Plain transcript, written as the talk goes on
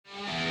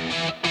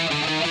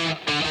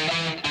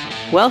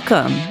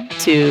Welcome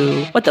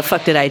to What the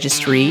Fuck Did I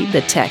Just Read? The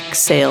Tech,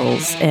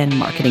 Sales, and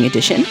Marketing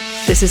Edition.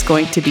 This is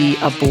going to be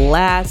a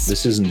blast.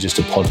 This isn't just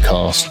a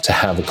podcast to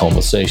have a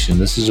conversation.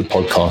 This is a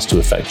podcast to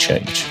affect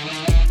change.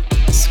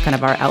 It's kind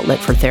of our outlet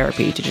for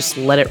therapy, to just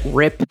let it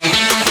rip.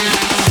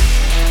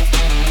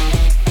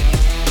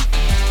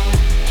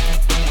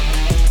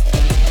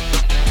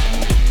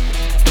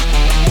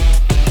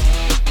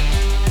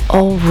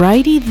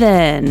 Alrighty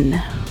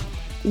then.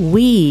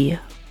 We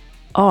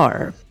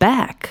are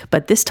back,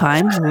 but this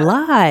time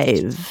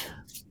live.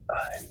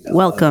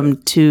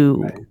 Welcome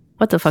to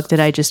What the Fuck Did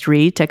I Just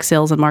Read? Tech,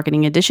 Sales, and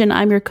Marketing Edition.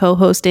 I'm your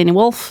co-host, Danny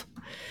Wolf.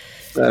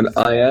 And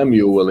I am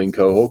your willing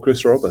co-host,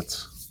 Chris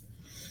Roberts.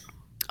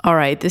 All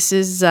right, this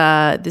is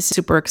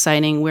super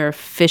exciting. We're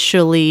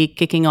officially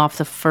kicking off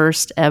the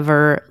first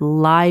ever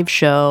live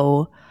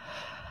show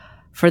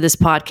for this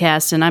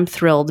podcast, and I'm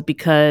thrilled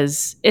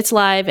because it's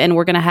live and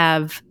we're going to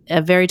have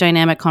a very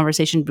dynamic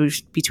conversation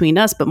between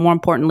us, but more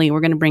importantly, we're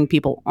going to bring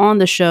people on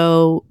the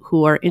show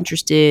who are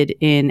interested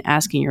in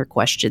asking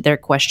their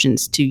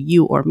questions to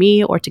you or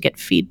me, or to get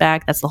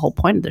feedback. That's the whole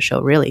point of the show,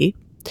 really.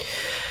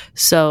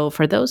 So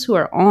for those who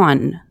are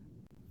on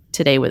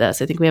today with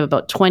us, I think we have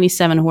about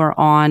 27 who are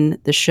on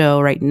the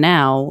show right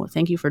now.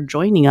 Thank you for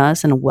joining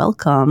us and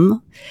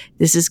welcome.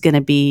 This is going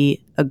to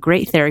be a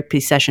great therapy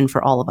session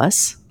for all of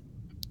us.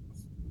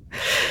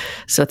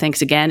 So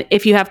thanks again.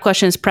 If you have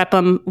questions, prep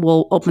them.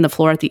 We'll open the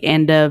floor at the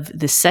end of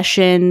the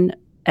session.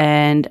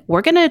 And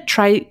we're going to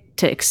try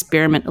to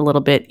experiment a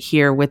little bit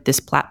here with this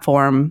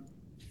platform.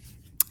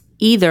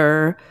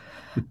 Either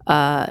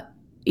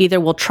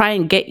we'll try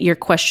and get your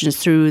questions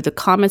through the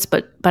comments,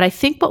 but I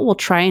think what we'll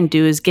try and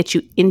do is get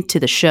you into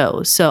the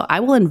show. So I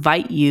will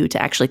invite you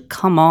to actually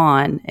come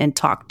on and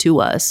talk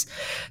to us.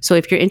 So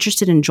if you're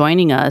interested in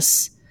joining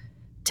us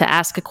to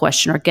ask a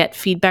question or get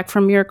feedback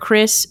from your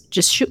Chris,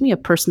 just shoot me a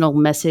personal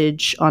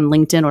message on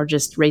LinkedIn, or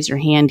just raise your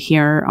hand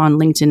here on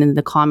LinkedIn in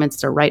the comments.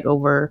 They're right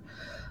over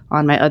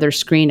on my other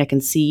screen. I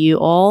can see you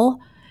all.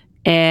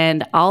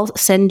 And I'll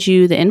send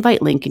you the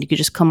invite link, and you could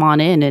just come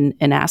on in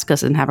and ask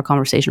us and have a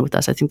conversation with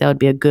us. I think that would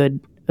be a good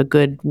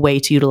way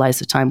to utilize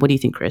the time. What do you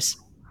think, Chris?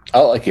 I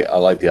like it. I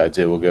like the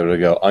idea. We'll give it a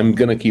go. I'm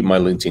going to keep my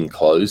LinkedIn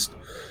closed.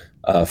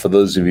 For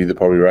those of you that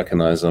probably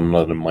recognize, I'm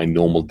not in my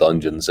normal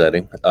dungeon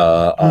setting.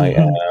 I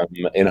am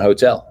in a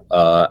hotel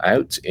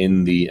out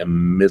in the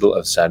middle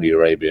of Saudi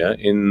Arabia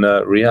in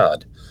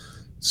Riyadh.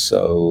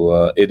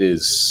 So it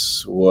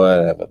is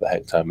whatever the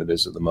heck time it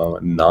is at the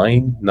moment.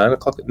 9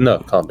 o'clock? No,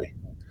 it can't be.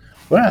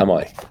 Where am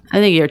I? I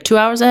think you're 2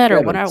 hours ahead,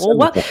 or 1 hour.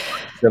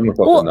 7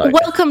 o'clock at night.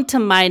 Welcome to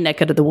my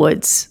neck of the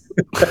woods.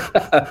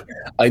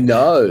 I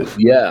know.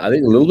 Yeah, I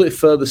think a little bit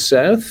further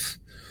south.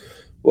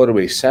 What are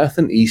we? South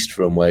and east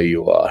from where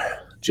you are.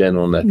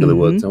 General neck of the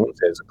woods. I won't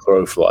say it's a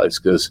crow flies,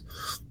 because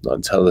not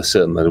entirely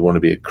certain that I want to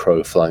be a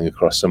crow flying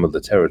across some of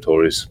the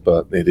territories,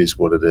 but it is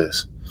what it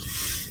is.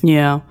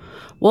 Yeah.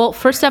 Well,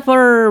 first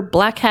ever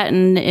black hat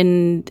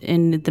in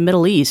the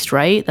Middle East,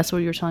 right? That's what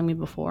you were telling me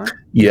before.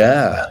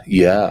 Yeah.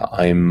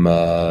 I'm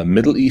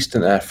Middle East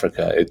and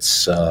Africa.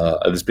 It's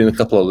there's been a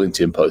couple of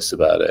LinkedIn posts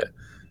about it.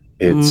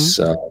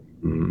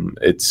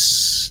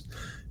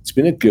 It's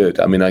been a good.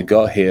 I mean, I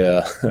got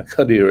here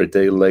a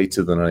day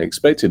later than I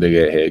expected to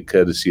get here,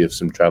 courtesy of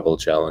some travel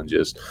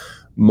challenges,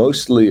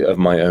 mostly of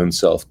my own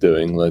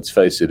self-doing. Let's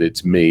face it,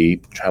 it's me.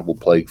 Travel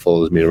plague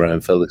follows me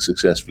around fairly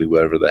successfully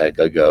wherever the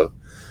heck I go.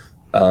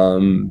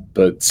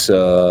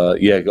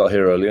 Got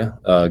here earlier,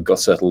 got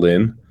settled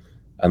in,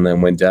 and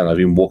then went down. I've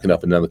been walking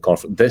up and down the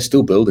conference. They're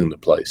still building the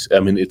place. I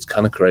mean, it's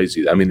kind of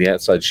crazy. I mean, the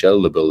outside shell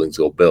of the building's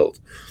all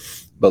built.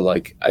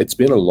 But it's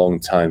been a long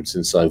time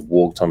since I've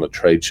walked on a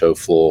trade show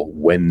floor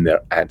when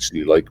they're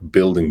actually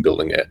building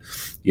it.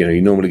 You know,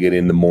 you normally get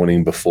in the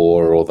morning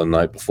before or the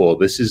night before.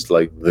 This is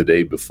the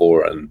day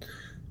before, and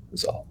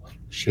there's all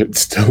shit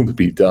still to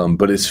be done.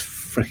 But it's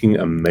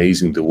freaking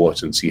amazing to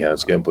watch and see how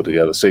it's getting put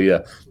together. So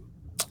yeah,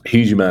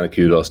 huge amount of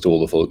kudos to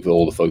all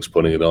the folks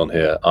putting it on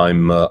here.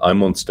 I'm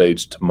on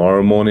stage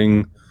tomorrow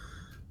morning,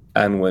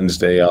 and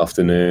Wednesday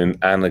afternoon,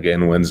 and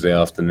again Wednesday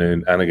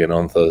afternoon, and again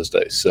on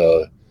Thursday.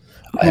 So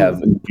I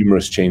have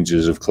numerous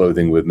changes of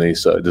clothing with me,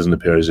 so it doesn't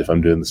appear as if I'm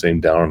doing the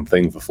same darn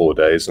thing for 4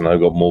 days. And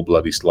I've got more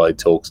bloody slide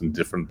talks and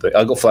different things.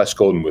 I got Flash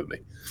Gordon with me.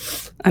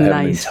 I have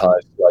an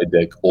entire slide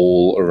deck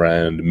all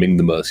around Ming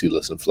the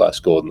Merciless and Flash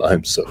Gordon.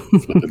 I'm so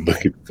flipping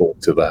looking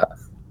forward to that.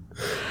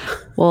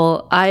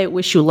 Well, I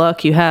wish you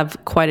luck. You have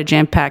quite a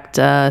jam-packed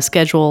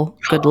schedule.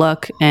 Good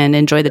luck, and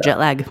enjoy the jet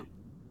lag.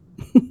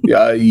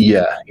 Yeah.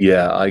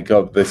 I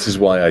got. This is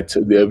why I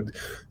took the.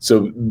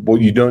 So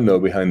what you don't know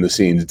behind the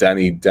scenes,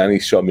 Danny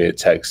shot me a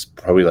text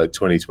probably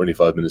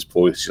 20-25 minutes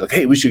before. She's like,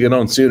 "Hey, we should get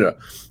on sooner."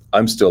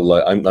 I'm still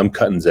I'm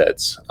cutting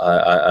Zeds.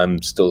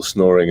 I'm still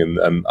snoring,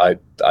 and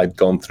I'd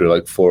gone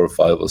through 4 or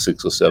 5 or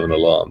 6 or 7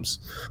 alarms.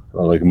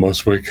 I'm like,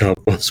 must wake up.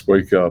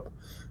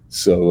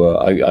 So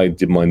I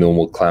did my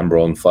normal clamber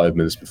on 5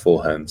 minutes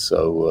beforehand.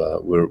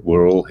 So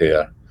we're all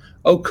here.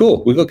 Oh,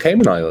 cool. We got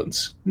Cayman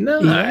Islands.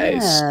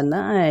 Nice. Yeah,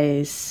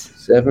 nice.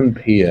 7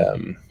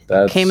 p.m.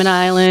 Cayman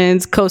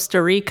Islands,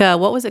 Costa Rica.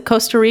 What was it?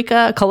 Costa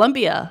Rica,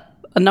 Colombia.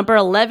 Number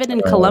 11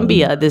 in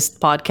Colombia, this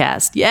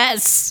podcast.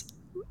 Yes.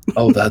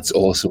 Oh, that's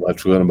awesome.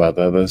 I'd forgotten about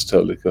that. That's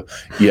totally cool.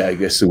 Yeah, I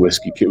guess the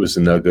whiskey kit was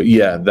a no-go.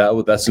 Yeah,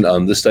 that's an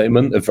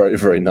understatement. Very,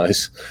 very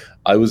nice.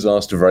 I was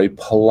asked very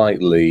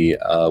politely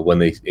when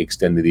they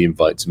extended the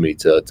invite to me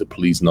to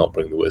please not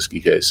bring the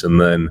whiskey case.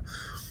 And then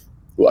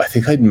I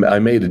think I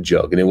made a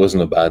joke, and it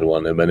wasn't a bad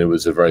one. And then it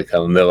was a very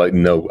kind of, and they're like,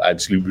 no,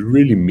 actually, we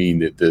really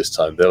mean it this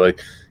time. They're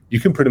like, you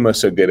can pretty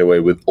much get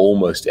away with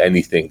almost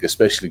anything,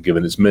 especially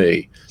given it's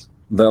me.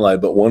 They're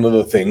like, but one of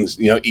the things,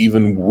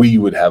 even we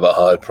would have a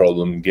hard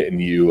problem getting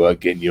you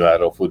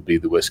out of would be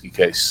the whiskey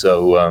case.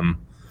 So, all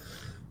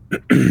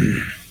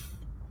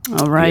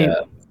right.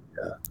 Yeah.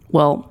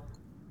 Well,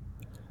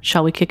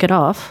 shall we kick it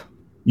off?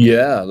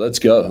 Yeah, let's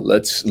go.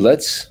 Let's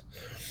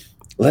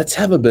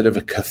have a bit of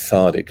a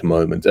cathartic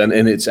moment, and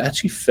it's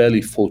actually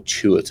fairly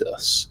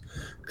fortuitous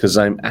because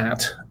I'm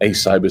at a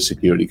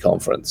cybersecurity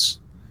conference,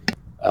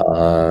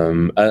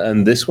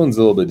 and this one's a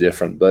little bit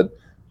different, but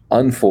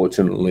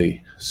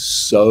unfortunately,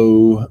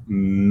 so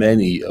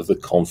many of the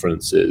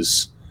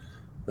conferences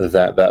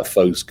that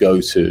folks go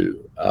to,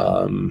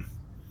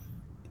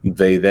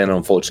 they then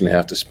unfortunately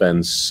have to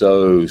spend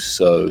so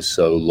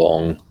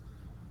long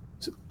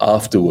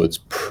afterwards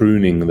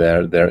pruning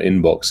their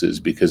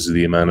inboxes because of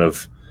the amount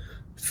of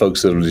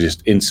folks that will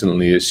just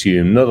instantly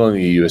assume not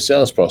only are you a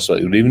sales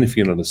prospect, but even if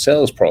you're not a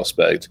sales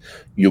prospect,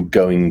 you're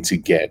going to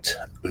get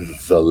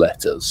the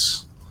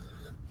letters.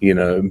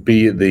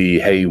 Be it the,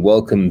 hey,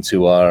 welcome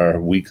to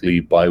our weekly,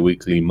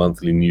 bi-weekly,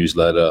 monthly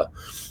newsletter,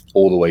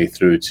 all the way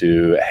through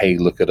to, hey,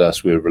 look at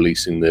us, we're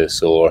releasing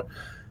this, or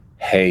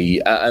hey,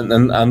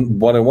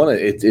 and what I want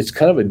to, it's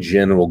kind of a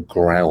general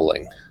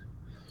growling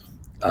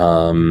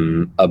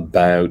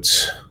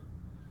about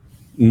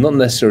not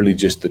necessarily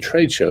just the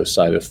trade show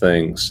side of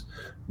things,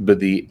 but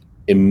the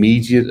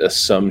immediate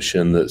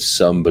assumption that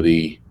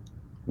somebody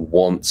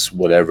wants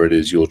whatever it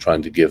is you're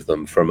trying to give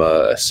them from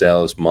a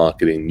sales,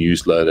 marketing,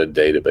 newsletter,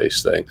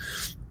 database thing.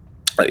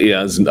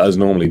 Yeah, as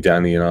normally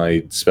Danny and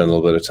I spend a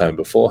little bit of time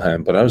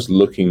beforehand, but I was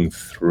looking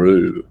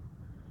through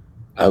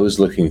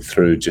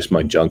just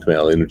my junk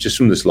mail, just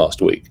from this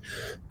last week.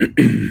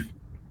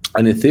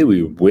 And in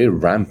theory, we're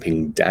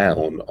ramping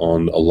down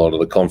on a lot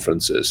of the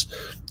conferences.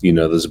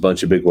 There's a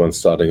bunch of big ones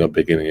starting up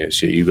beginning of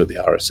this year. You've got the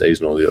RSAs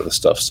and all the other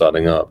stuff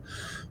starting up.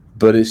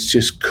 But it's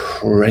just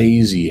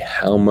crazy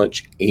how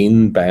much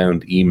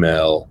inbound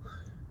email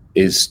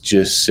is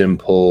just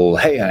simple,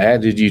 hey, I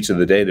added you to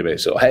the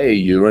database, or hey,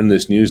 you're in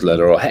this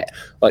newsletter, or hey,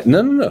 like,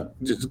 no,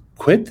 just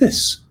quit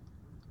this.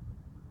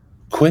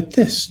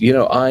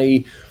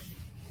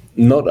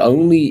 Not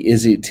only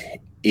is it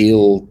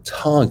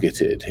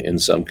ill-targeted in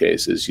some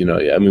cases,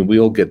 we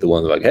all get the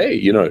ones like, hey,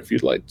 if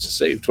you'd like to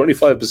save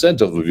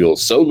 25% off of your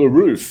solar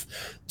roof.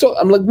 So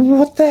I'm like,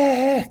 what the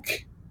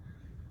heck?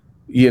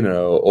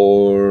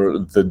 Or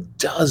the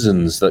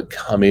dozens that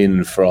come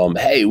in from,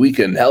 hey, we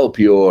can help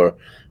your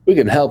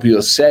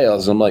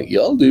sales. I'm like,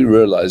 y'all do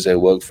realize I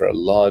work for a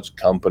large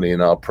company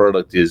and our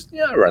product is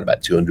around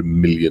about 200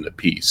 million a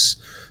piece.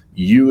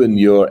 You and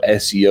your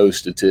SEO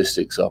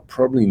statistics are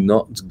probably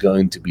not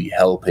going to be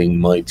helping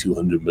my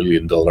 $200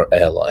 million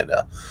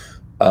airliner.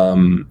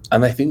 And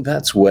I think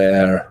that's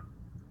where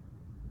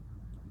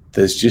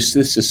there's just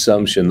this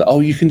assumption that,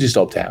 you can just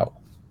opt out.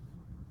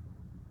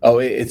 Oh,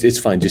 it's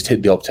fine. Just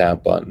hit the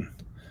opt-out button.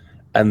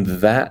 And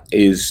that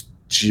is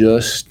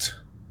it's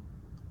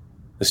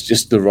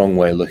just the wrong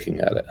way of looking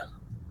at it.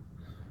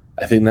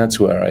 I think that's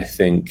where I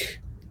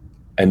think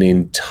an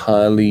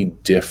entirely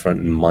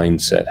different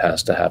mindset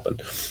has to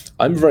happen.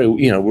 I'm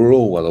we're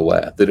all well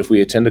aware that if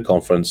we attend a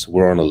conference,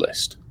 we're on a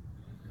list.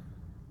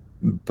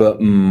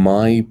 But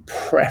my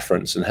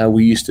preference and how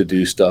we used to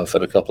do stuff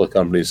at a couple of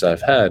companies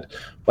I've had,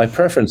 my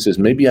preference is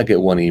maybe I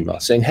get one email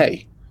saying,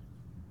 hey,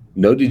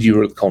 noted you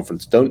were at the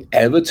conference. Don't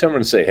ever turn around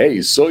and say, hey,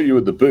 saw you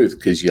at the booth,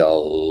 because you're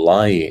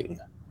lying.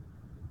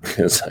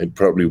 Because I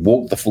probably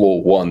walked the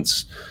floor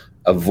once,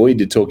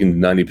 avoided talking to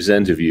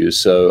 90% of you,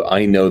 so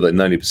I know that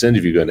 90%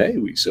 of you going, hey,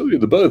 we saw you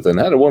at the booth and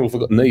had a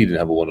wonderful... No, you didn't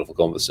have a wonderful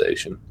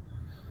conversation.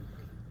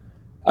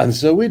 And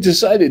so we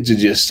decided to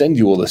just send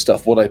you all the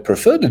stuff. What I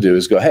prefer to do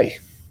is go, hey,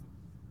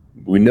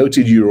 we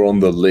noted you were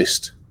on the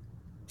list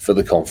for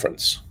the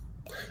conference.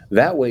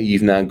 That way,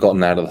 you've now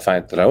gotten out of the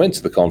fact that I went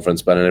to the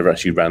conference, but I never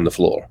actually ran the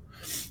floor.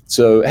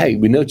 So, hey,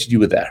 we noted you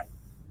were there.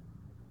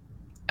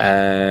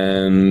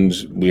 And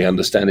we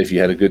understand if you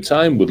had a good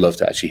time. Would love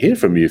to actually hear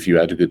from you if you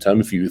had a good time,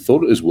 if you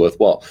thought it was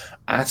worthwhile.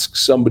 Ask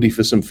somebody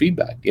for some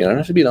feedback. You don't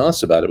have to be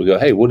asked about it. We go,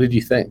 hey, what did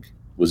you think?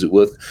 Was it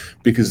worth?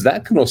 Because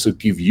that can also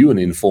give you an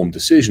informed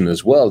decision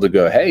as well to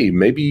go, hey,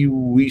 maybe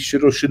we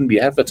should or shouldn't be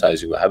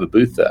advertising or have a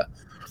booth there.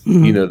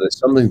 Mm-hmm. There's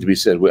something to be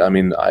said.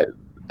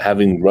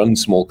 Having run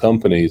small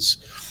companies,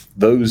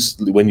 those,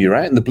 when you're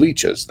out in the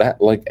bleachers,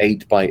 that like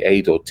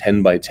 8x8 or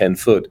 10x10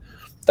 foot,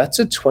 that's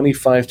a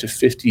 $25,000 to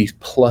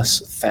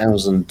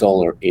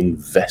 $50,000+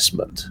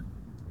 investment.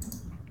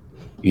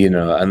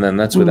 And then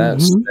that's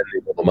without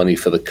spending all the money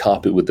for the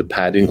carpet with the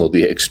padding or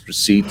the extra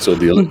seats or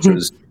the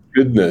electricity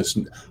goodness.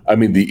 I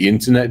mean, the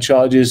internet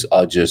charges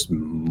are just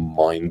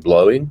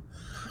mind-blowing.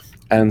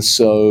 And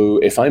so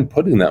if I'm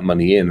putting that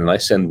money in and I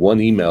send one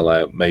email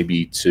out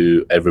maybe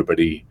to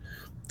everybody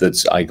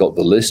that I got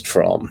the list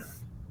from,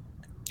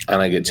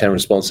 and I get 10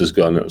 responses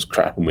going, it was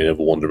crap and we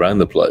never wandered around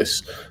the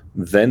place,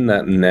 then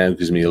that now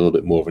gives me a little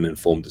bit more of an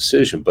informed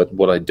decision. But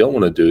what I don't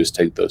want to do is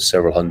take those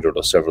several hundred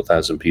or several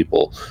thousand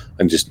people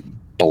and just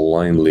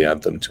blindly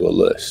add them to a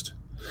list.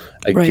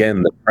 Again,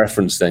 right. The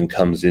preference then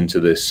comes into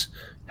this,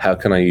 how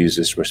can I use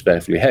this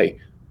respectfully? Hey,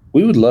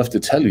 we would love to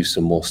tell you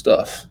some more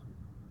stuff,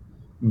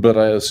 but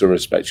I also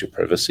respect your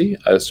privacy.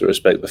 I also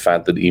respect the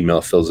fact that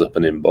email fills up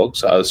an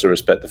inbox. I also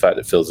respect the fact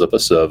it fills up a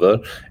server.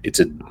 It's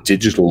a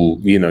digital,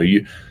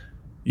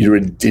 you're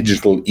a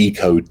digital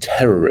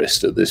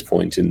eco-terrorist at this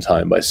point in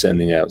time by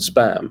sending out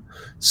spam.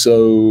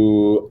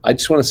 So I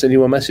just want to send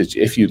you a message.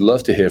 If you'd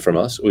love to hear from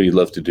us or you'd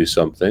love to do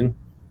something,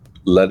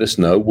 let us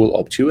know. We'll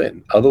opt you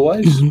in.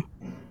 Otherwise,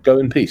 go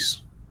in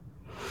peace.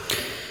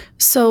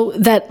 So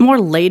that more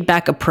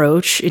laid-back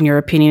approach, in your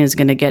opinion, is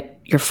going to get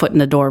your foot in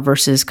the door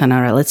versus kind of,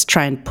 all right, let's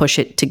try and push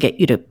it to get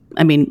you to,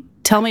 I mean,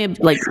 tell me,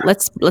 like,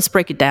 let's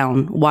break it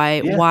down.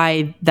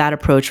 Why that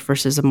approach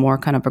versus a more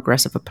kind of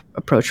aggressive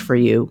approach for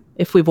you?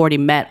 If we've already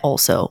met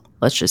also,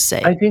 let's just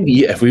say. I think,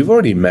 if we've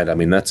already met, I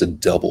mean, that's a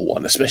double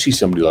one, especially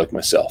somebody like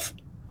myself.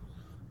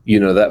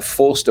 That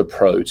forced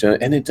approach,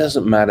 and it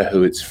doesn't matter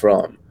who it's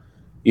from.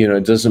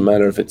 It doesn't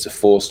matter if it's a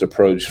forced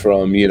approach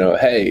from,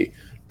 hey,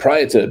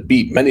 prior to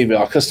Beep, many of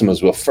our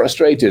customers were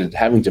frustrated at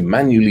having to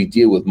manually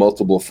deal with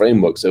multiple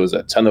frameworks. There was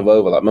a ton of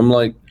overlap. I'm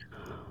like,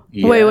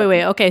 yeah.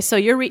 Wait. Okay, so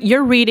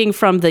you're reading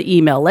from the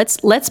email.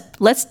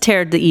 Let's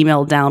tear the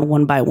email down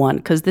one by one,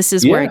 because this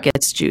is where it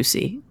gets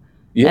juicy,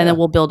 and then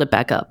we'll build it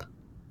back up.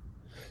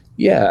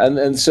 Yeah,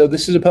 and so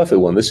this is a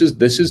perfect one.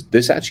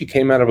 This actually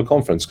came out of a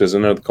conference, because I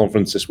know the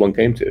conference this one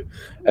came to,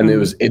 and it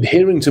was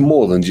adhering to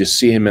more than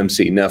just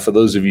CMMC. Now, for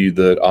those of you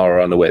that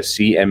are unaware,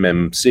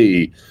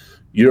 CMMC,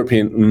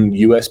 European,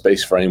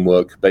 US-based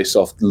framework, based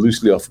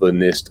loosely off the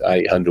NIST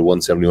 800,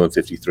 170,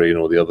 153, and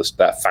all the others,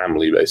 that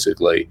family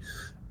basically,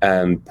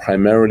 and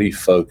primarily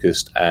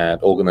focused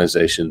at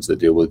organizations that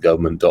deal with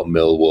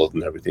government.mil world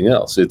and everything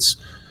else. It's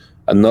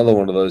another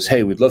one of those,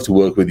 hey, we'd love to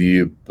work with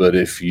you, but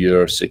if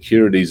your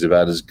security is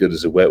about as good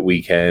as a wet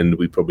weekend,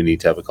 we probably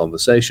need to have a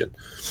conversation.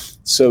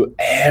 So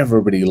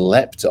everybody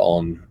leapt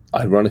on,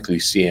 ironically,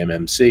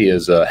 CMMC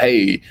as a,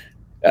 hey,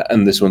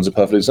 and this one's a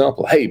perfect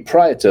example. Hey,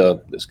 prior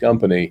to this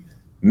company,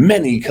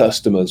 many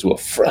customers were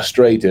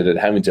frustrated at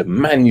having to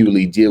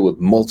manually deal with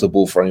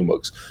multiple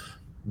frameworks.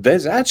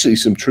 There's actually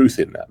some truth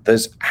in that.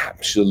 There's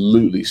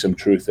absolutely some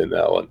truth in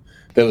that one.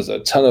 There was a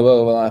ton of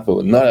overlap, but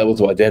were not able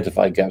to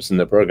identify gaps in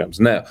their programs.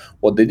 Now,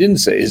 what they didn't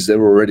say is there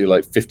were already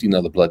like 15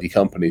 other bloody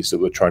companies that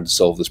were trying to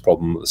solve this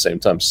problem at the same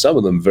time, some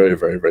of them very,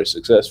 very, very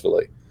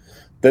successfully.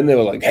 Then they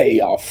were like,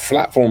 hey, our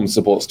platform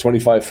supports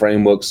 25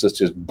 frameworks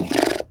such as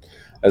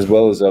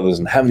well as others,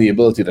 and having the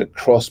ability to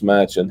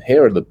cross-match, and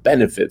here are the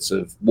benefits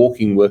of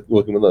working with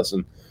us.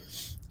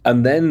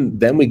 And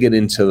then we get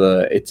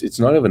into it's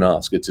not even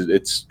ask,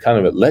 it's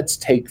kind of let's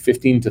take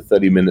 15 to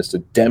 30 minutes to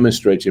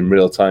demonstrate in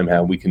real time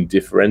how we can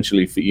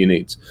differentially fit your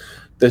needs.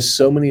 There's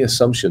so many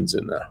assumptions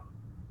in there.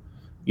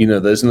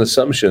 There's an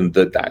assumption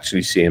that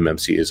actually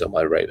CMMC is on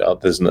my radar.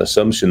 There's an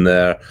assumption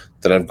there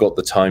that I've got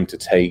the time to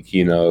take,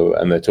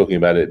 and they're talking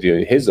about it.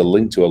 Here's a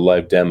link to a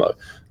live demo.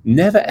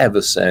 Never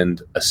ever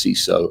send a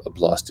CISO a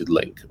blasted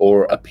link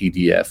or a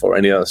PDF or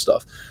any other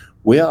stuff.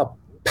 We are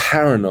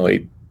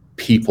paranoid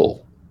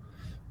people.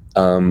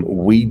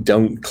 We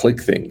don't click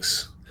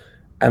things.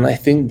 And I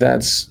think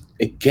that's,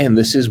 again,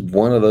 this is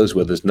one of those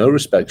where there's no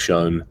respect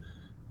shown.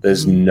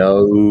 There's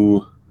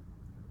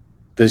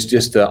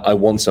just I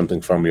want something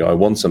from you. I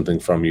want something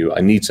from you.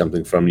 I need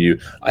something from you.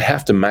 I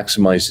have to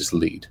maximize this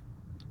lead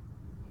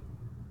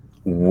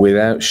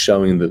without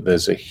showing that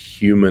there's a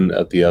human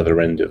at the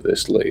other end of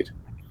this lead.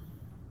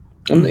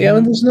 And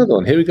there's another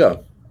one. Here we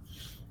go.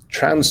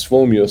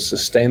 Transform your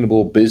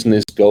sustainable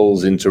business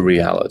goals into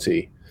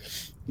reality.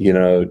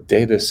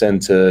 Data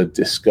center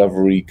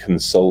discovery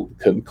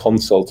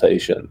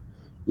consultation.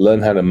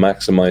 Learn how to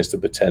maximize the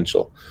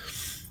potential.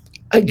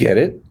 I get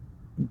it,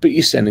 but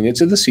you're sending it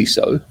to the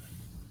CISO.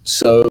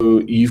 So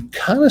you've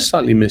kind of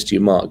slightly missed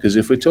your mark, because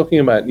if we're talking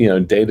about,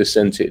 data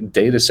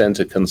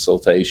center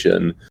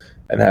consultation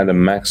and how to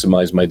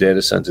maximize my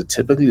data center,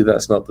 typically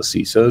that's not the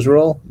CISO's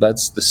role.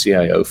 That's the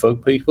CIO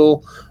folk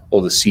people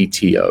or the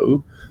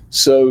CTO.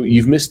 So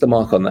you've missed the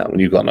mark on that when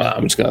you've gone,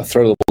 I'm just going to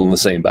throw them all in the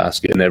same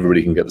basket and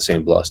everybody can get the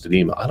same blasted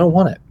email. I don't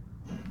want it.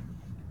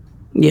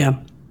 Yeah.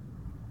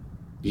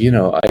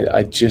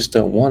 I just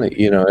don't want it.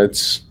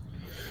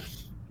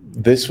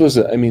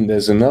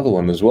 There's another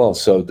one as well.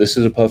 So this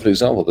is a perfect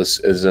example. This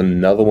is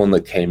another one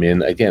that came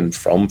in, again,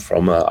 from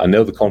I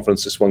know the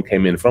conference this one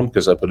came in from,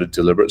 because I put a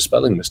deliberate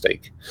spelling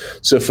mistake.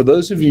 So for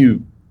those of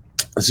you,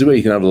 this is where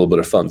you can have a little bit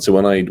of fun. So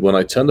when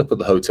I turned up at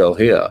the hotel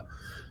here,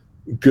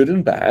 good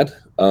and bad,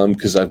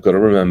 because I've got to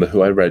remember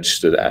who I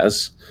registered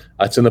as.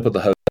 I turned up at the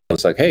hotel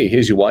It's like, hey,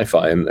 here's your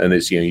Wi-Fi, and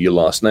it's your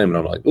last name, and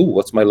I'm like, oh,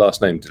 what's my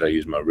last name? Did I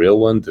use my real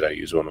one? Did I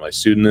use one of my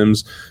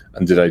pseudonyms?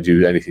 And did I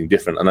do anything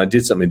different? And I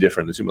did something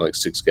different. It took me like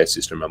 6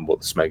 guesses to remember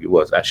what the smeg it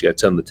was. Actually, I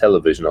turned the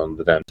television on.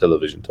 The damn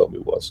television told me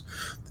it was.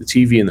 The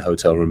TV in the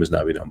hotel room has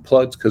now been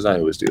unplugged because I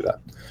always do that.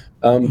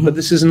 But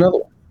this is another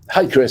one.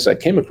 Hi, Chris. I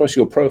came across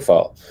your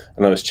profile,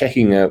 and I was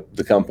checking out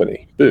the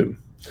company. Boom.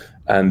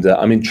 And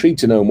I'm intrigued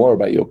to know more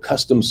about your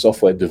custom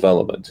software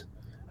development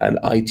and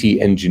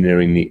IT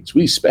engineering needs.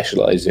 We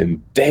specialize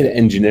in data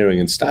engineering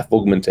and staff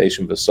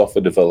augmentation for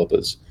software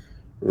developers,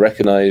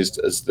 recognized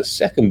as the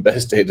second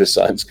best data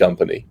science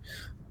company.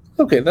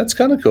 Okay, that's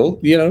kind of cool.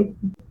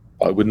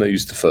 Why wouldn't I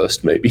use the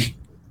first, maybe?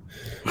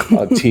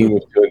 Our team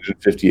of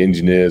 250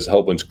 engineers, a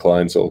whole bunch of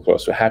clients all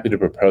across. We're happy to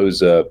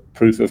propose a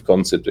proof of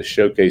concept to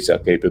showcase our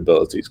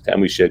capabilities. Can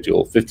we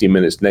schedule 15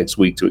 minutes next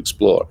week to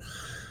explore?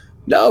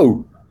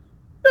 No.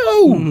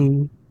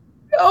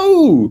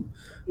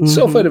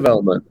 Software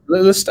development.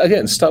 Let's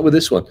again start with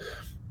this one.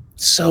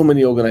 So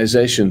many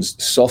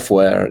organizations,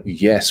 software,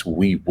 yes,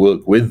 we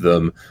work with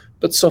them,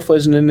 but software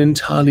is in an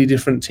entirely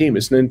different team.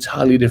 It's an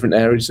entirely different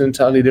area. It's an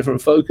entirely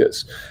different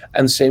focus.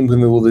 And same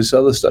with all this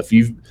other stuff.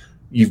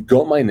 You've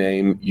got my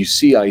name, you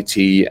see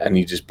IT, and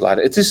you just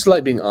blather. It's just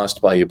like being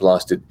asked by your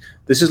blasted.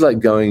 This is like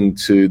going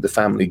to the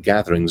family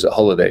gatherings at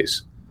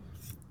holidays.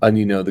 And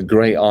the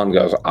great aunt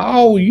goes,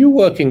 "Oh, you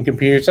work in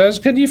computers?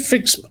 Can you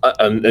fix?"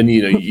 And can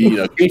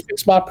you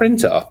fix my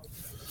printer?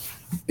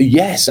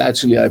 Yes,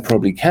 actually, I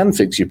probably can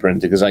fix your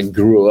printer because I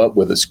grew up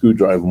with a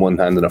screwdriver in one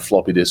hand and a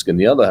floppy disk in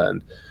the other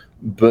hand.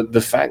 But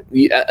the fact,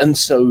 and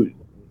so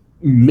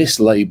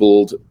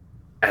mislabeled,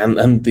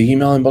 and the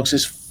email inbox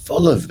is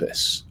full of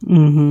this,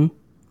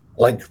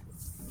 like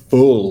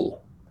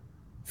full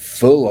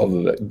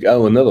of it.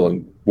 Oh, another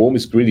one.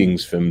 Warmest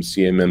greetings from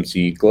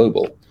CMMC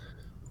Global.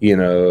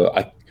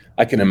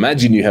 I can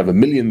imagine you have a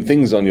million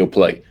things on your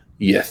plate.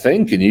 You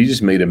think, and you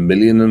just made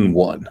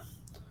 1,000,001.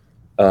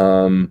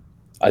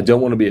 I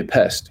don't want to be a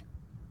pest,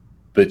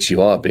 but you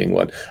are being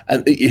one.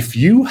 And if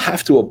you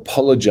have to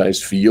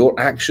apologize for your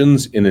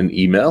actions in an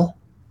email,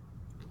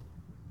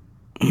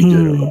 you did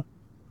it wrong.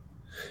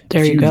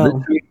 There you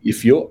go.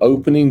 If your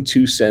opening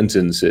 2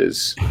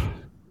 sentences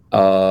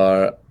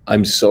are,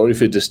 "I'm sorry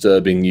for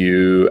disturbing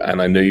you,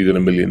 and I know you got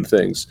a million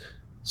things,"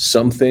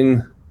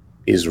 something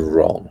is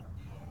wrong.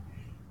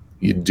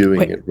 You're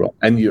doing it wrong.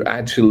 And you're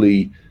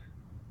actually,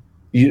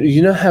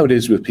 you know how it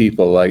is with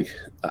people, like,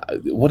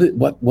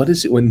 what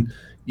is it when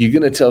you're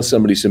going to tell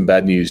somebody some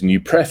bad news and you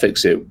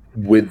prefix it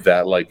with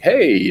that, like,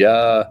 "Hey,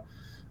 I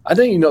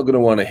know you're not going to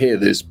want to hear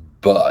this,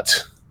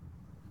 but,"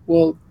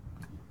 well,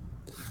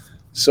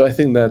 so I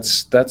think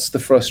that's the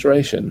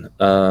frustration.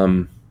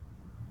 And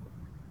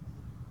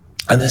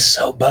there's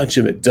so much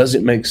of it. Does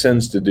it make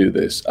sense to do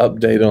this?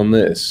 Update on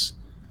this.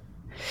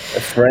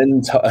 A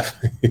friend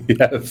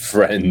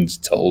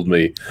told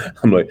me,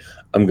 I'm like,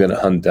 I'm going to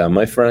hunt down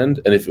my friend.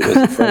 And if it was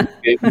a friend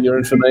who gave me your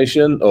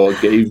information or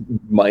gave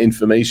my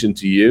information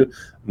to you,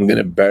 I'm going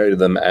to bury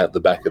them out the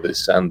back of this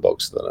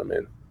sandbox that I'm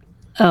in.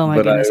 Oh, my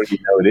goodness. I already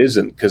know it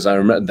isn't, because I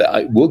remember that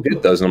I will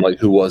get those. And I'm like,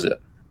 who was it?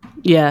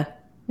 Yeah.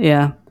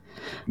 Yeah,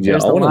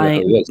 there's I want to know who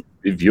it was.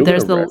 If you're going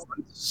to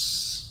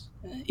reference.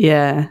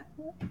 Yeah.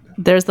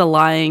 There's the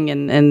lying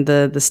and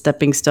the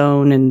stepping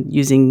stone and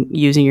using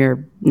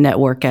your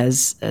network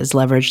as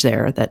leverage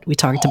there that we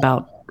talked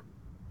about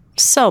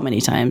so many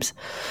times.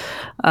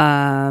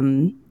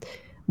 Well,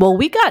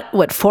 we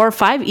got 4 or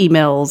 5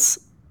 emails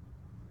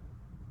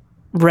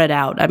read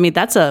out. I mean,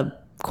 that's a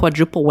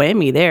quadruple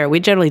whammy there. We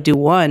generally do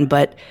one,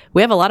 but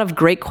we have a lot of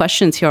great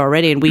questions here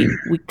already, and we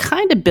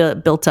kind of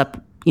built it up.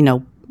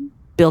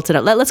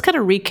 Let's kind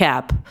of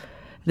recap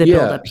the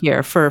build up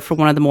here for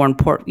one of the more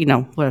important,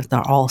 well,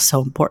 they're all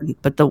so important,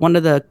 but one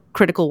of the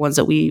critical ones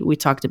that we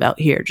talked about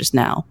here just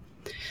now.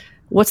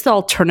 What's the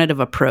alternative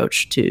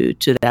approach to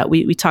that?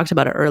 We talked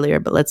about it earlier,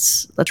 but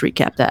let's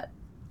recap that.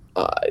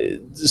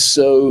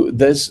 So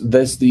there's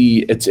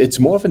it's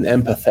more of an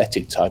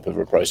empathetic type of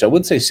approach. I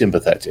wouldn't say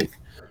sympathetic,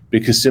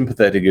 because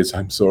sympathetic is,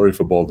 "I'm sorry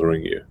for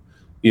bothering you."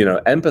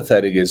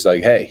 Empathetic is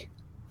like, "Hey,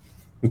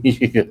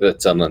 you got a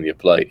ton on your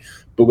plate,"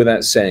 but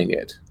without saying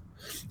it.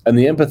 And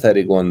the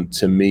empathetic one,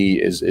 to me,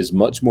 is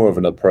much more of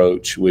an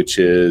approach, which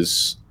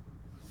is,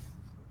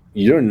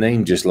 your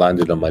name just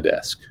landed on my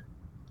desk.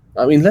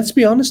 I mean, let's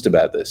be honest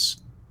about this.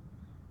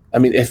 I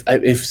mean,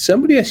 if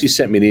somebody actually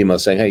sent me an email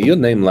saying, "Hey, your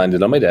name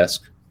landed on my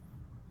desk.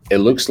 It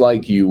looks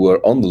like you were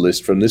on the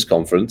list from this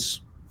conference.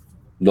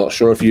 Not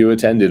sure if you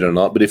attended or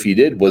not, but if you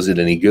did, was it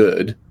any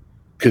good?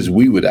 Because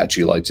we would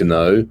actually like to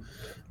know.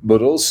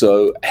 But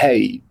also,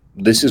 hey,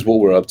 this is what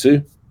we're up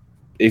to.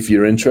 If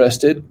you're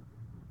interested,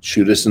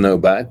 shoot us a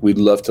note back. We'd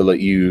love to let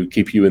you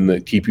keep you in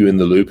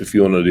the loop if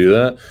you want to do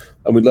that,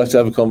 and we'd love to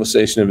have a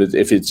conversation of it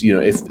if it's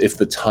if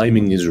the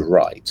timing is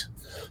right,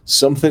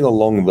 something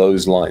along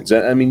those lines.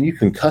 I mean, you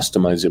can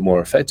customize it more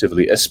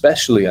effectively,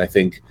 especially I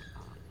think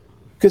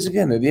because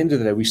again, at the end of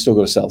the day, we still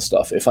got to sell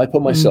stuff. If I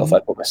put my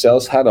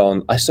sales hat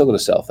on, I still got to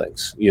sell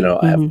things.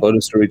 I have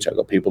quotas to reach, I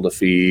got people to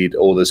feed,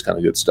 all this kind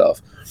of good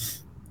stuff.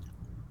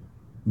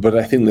 But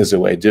I think there's a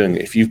way of doing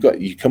it. If you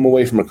come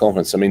away from a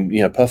conference, I mean,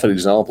 perfect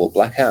example,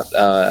 Black Hat,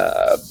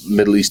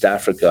 Middle East,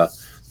 Africa,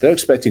 they're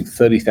expecting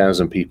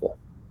 30,000 people.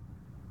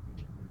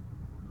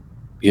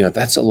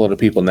 That's a lot of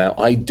people. Now,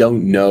 I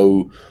don't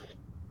know.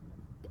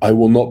 I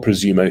will not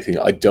presume anything.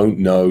 I don't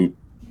know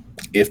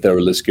if there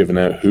are lists given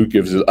out, who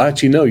gives it.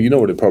 Actually, no, you know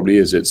what it probably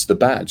is? It's the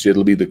badge.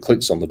 It'll be the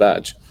clicks on the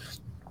badge.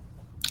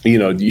 I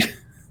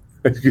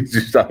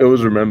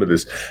always remember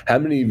this. How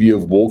many of you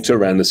have walked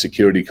around a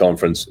security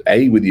conference,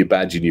 A, with your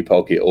badge in your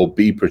pocket, or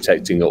B,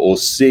 protecting it, or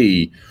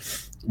C,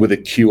 with a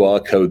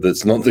QR code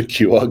that's not the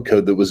QR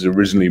code that was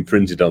originally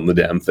printed on the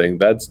damn thing?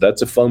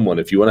 That's a fun one.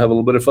 If you want to have a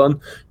little bit of fun,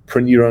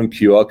 print your own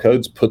QR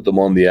codes, put them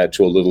on the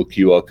actual little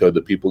QR code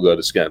that people go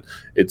to scan.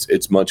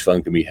 It's much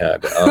fun can be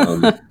had.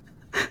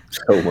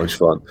 So much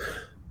fun.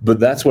 But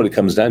that's what it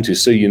comes down to.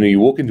 So, you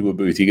walk into a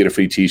booth, you get a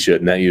free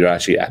T-shirt. Now you're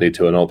actually added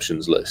to an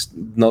options list.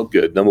 Not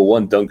good. Number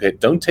one, don't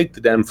take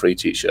the damn free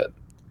T-shirt.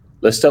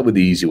 Let's start with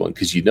the easy one,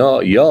 because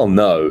y'all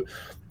know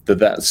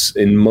that's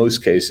in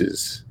most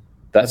cases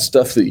that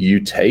stuff that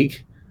you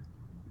take.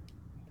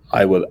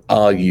 I would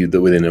argue that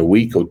within a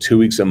week or 2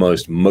 weeks at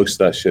most of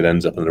that shit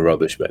ends up in the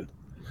rubbish bin.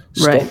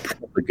 Stop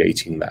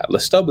propagating that.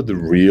 Let's start with the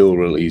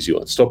real easy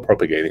one. Stop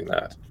propagating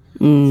that.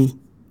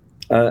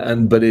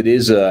 But it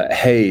is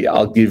hey,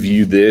 I'll give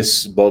you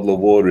this bottle of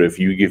water if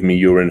you give me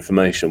your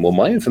information. Well,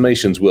 my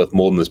information's worth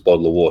more than this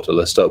bottle of water.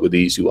 Let's start with the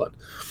easy one.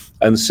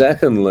 And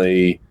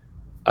secondly,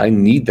 I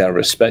need that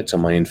respect on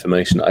my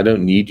information. I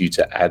don't need you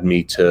to add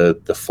me to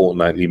the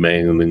fortnightly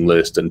mailing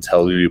list and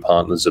tell your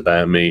partners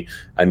about me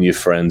and your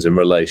friends and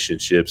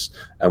relationships.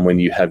 And when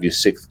you have your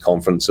 6th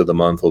conference of the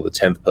month or the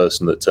 10th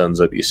person that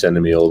turns up, you're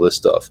sending me all this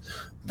stuff.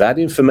 That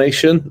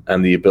information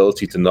and the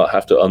ability to not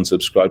have to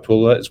unsubscribe to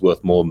all that is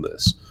worth more than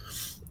this.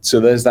 So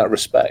there's that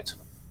respect.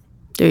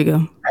 There you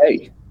go.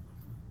 Hey,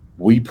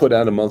 we put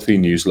out a monthly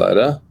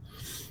newsletter.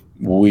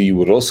 We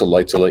would also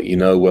like to let you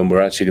know when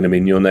we're actually going to be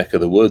in your neck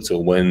of the woods,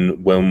 or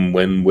when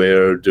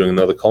we're doing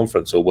another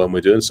conference, or when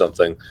we're doing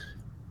something.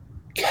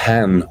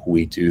 Can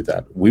we do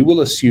that? We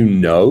will assume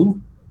no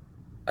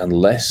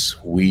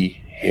unless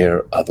we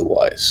hear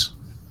otherwise.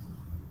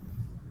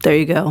 There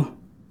you go.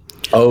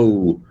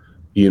 Oh,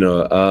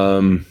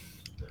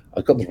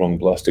 I've got the wrong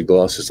blasted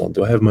glasses on.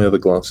 Do I have my other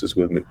glasses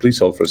with me? Please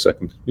hold for a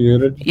second.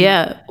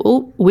 Yeah.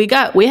 Ooh, we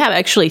have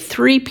actually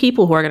 3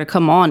 people who are going to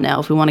come on now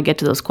if we want to get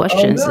to those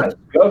questions. Oh, nice.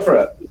 Go for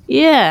it.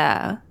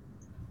 Yeah.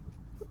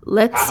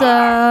 Let's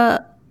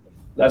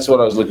That's what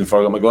I was looking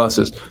for. I got my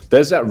glasses.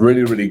 There's that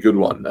really, really good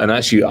one. And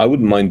actually, I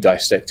wouldn't mind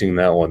dissecting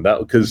that one.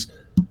 Because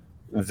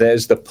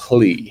there's the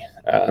plea.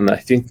 And I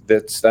think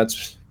that's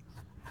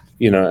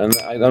and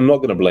I'm not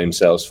going to blame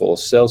Salesforce.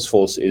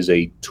 Salesforce is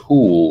a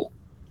tool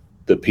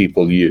that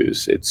people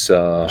use. It's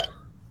a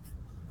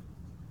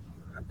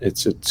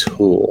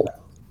tool.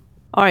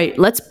 All right,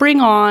 let's bring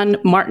on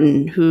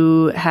Martin,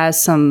 who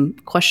has some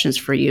questions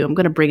for you. I'm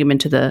going to bring him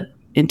into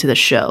the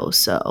show.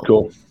 So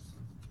cool.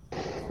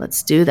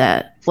 Let's do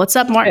that. What's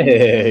up, Martin?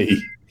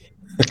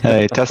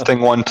 Hey,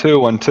 testing 1 2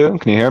 1 2.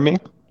 Can you hear me?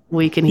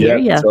 We can hear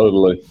you.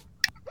 Totally.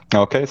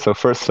 Okay, so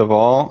first of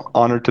all,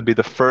 honored to be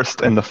the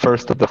first and the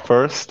first of the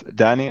first.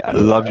 Danny, I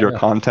love your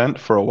content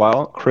for a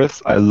while.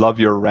 Chris, I love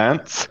your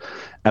rants.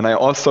 And I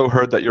also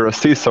heard that you're a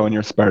CISO in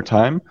your spare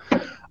time.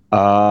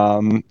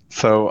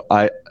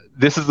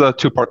 This is a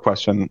 2-part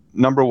question.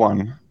 Number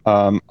 1,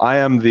 I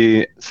am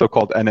the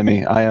so-called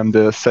enemy. I am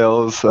the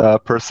sales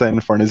person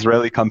for an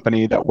Israeli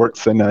company that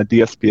works in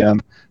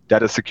DSPM,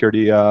 data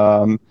security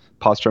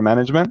posture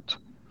management.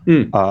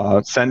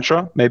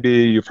 Centra, maybe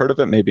you've heard of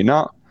it, maybe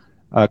not.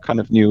 Kind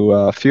of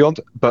new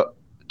field. But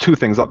 2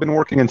 things. I've been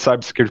working in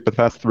cybersecurity for the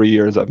past 3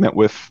 years. I've met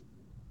with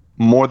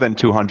more than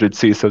 200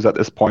 CISOs at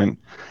this point.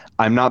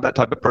 I'm not that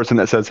type of person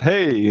that says,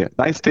 hey,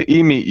 nice to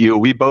meet you.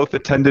 We both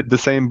attended the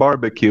same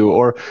barbecue,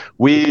 or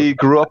we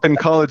grew up in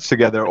college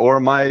together,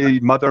 or my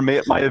mother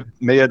might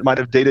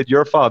have dated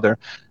your father.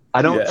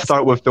 I don't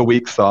start with the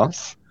weak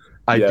sauce.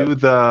 I do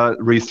the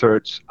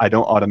research. I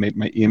don't automate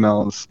my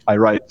emails. I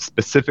write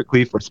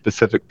specifically for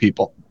specific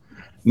people.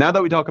 Now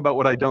that we talk about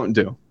what I don't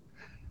do,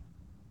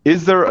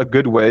 is there a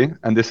good way?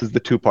 And this is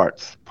the 2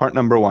 parts. Part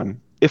number 1,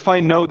 if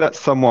I know that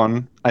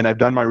someone, and I've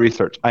done my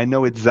research, I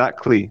know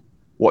exactly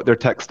what their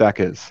tech stack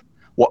is,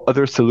 what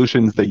other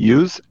solutions they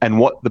use, and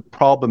what the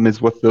problem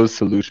is with those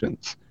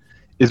solutions.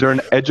 Is there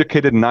an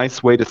educated,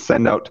 nice way to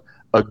send out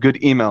a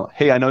good email?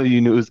 Hey, I know you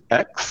use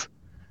X.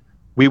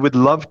 We would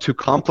love to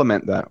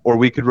complement that, or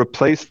we could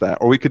replace that,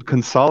 or we could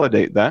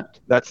consolidate that.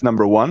 That's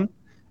number 1.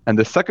 And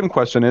the second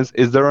question is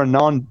there a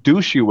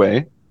non-douchey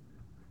way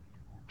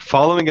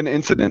following an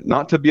incident,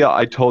 not to be a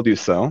I told you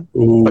so,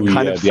 but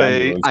kind of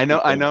say, I know,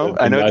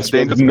 it's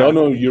dangerous.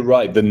 No, you're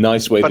right. The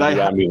nice way to do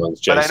ambulance,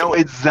 Jason. But I know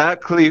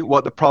exactly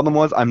what the problem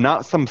was. I'm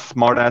not some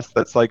smartass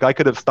that's like, I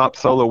could have stopped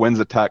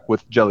SolarWinds attack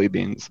with jelly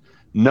beans.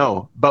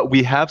 No, but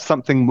we have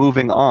something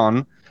moving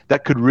on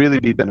that could really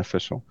be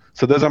beneficial.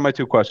 So those are my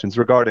 2 questions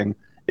regarding,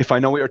 if I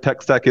know what your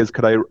tech stack is,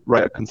 could I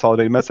write a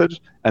consolidated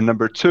message? And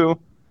number 2,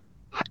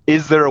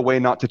 is there a way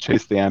not to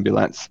chase the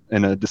ambulance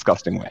in a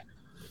disgusting way?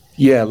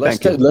 Yeah, let's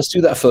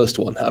do that first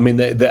one. I mean,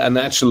 and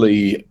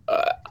actually,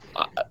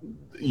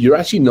 you're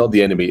actually not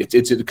the enemy.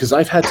 It's because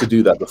I've had to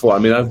do that before. I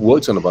mean, I've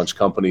worked on a bunch of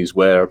companies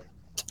where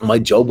my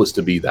job was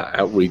to be that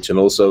outreach, and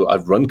also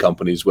I've run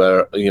companies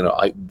where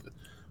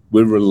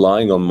we're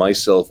relying on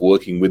myself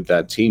working with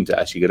that team to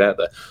actually get out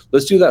there.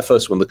 Let's do that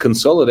first one. The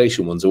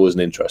consolidation one's always an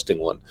interesting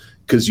one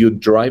because you're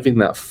driving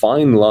that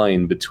fine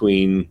line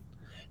between,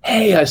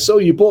 hey, I saw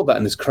you bought that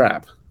and it's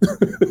crap,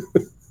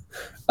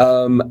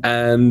 and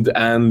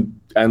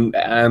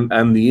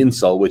the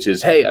insult, which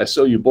is, hey, I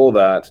saw you bought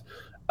that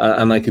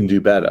and I can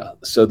do better.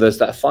 So there's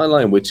that fine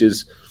line, which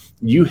is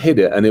you hit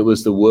it, and it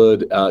was the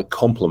word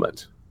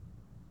compliment.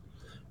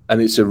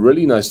 And it's a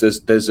really nice,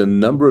 there's a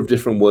number of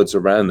different words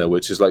around there,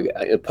 which is like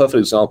a perfect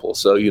example.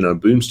 So,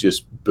 we've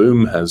just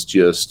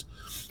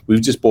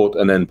bought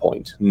an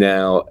endpoint.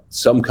 Now,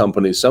 some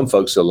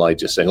folks are like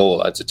just saying,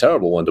 oh, that's a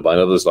terrible one to buy.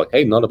 And others like,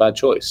 hey, not a bad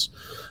choice.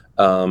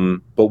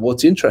 But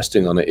what's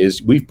interesting on it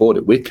is we've bought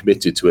it. We're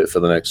committed to it for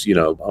the next,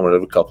 a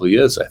couple of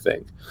years, I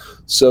think.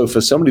 So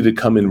for somebody to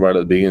come in right at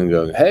the beginning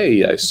going,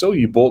 hey, I saw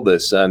you bought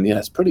this and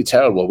it's pretty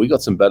terrible. We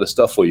got some better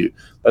stuff for you.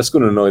 That's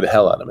going to annoy the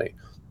hell out of me.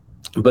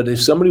 But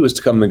if somebody was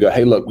to come and go,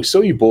 hey, look, we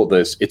saw you bought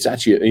this. It's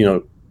actually,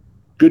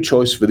 good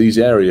choice for these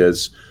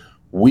areas.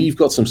 We've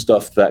got some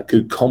stuff that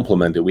could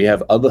complement it. We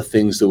have other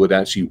things that would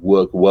actually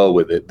work well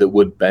with it, that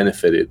would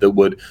benefit it,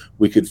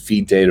 we could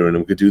feed data in and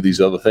we could do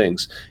these other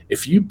things.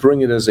 If you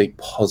bring it as a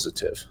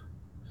positive,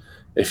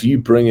 if you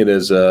bring it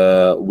as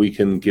we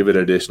can give it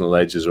additional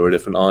edges or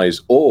different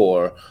eyes,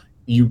 or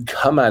you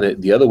come at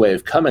it, the other way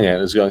of coming at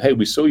it is going, hey,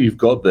 we saw you've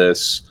got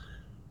this.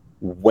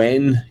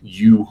 When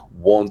you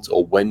want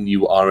or when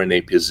you are in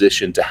a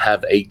position to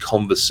have a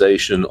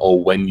conversation,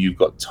 or when you've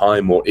got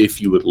time, or if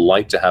you would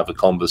like to have a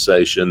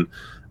conversation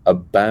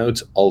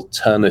about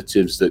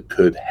alternatives that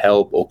could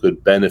help or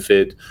could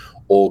benefit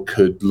or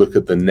could look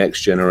at the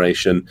next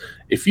generation,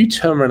 if you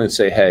turn around and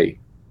say, hey,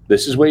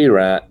 this is where you're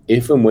at,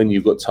 if and when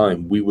you've got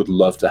time, we would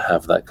love to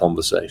have that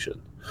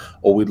conversation,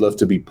 or we'd love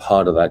to be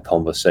part of that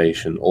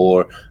conversation,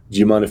 or do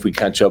you mind if we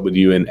catch up with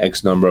you in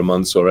X number of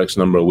months or X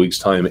number of weeks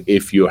time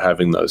if you're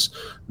having those?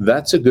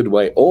 That's a good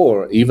way.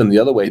 Or even the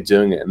other way of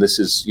doing it, and this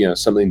is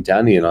something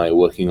Danny and I are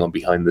working on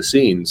behind the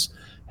scenes.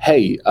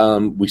 Hey,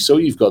 we saw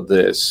you've got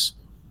this.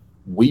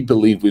 We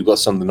believe we've got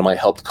something that might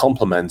help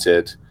complement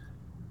it.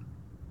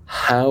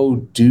 How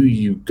do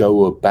you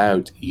go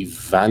about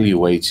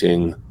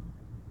evaluating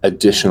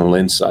additional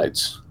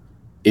insights?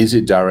 Is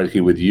it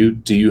directly with you?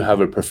 Do you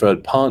have a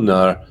preferred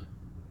partner?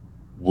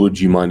 Would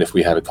you mind if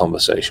we had a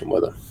conversation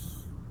with them?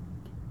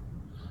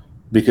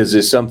 Because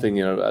there's something,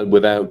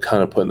 without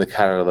kind of putting the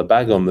cat out of the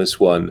bag on this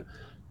one,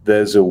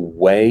 there's a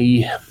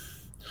way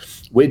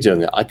we're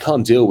doing it. I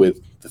can't deal with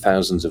the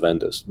thousands of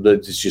vendors.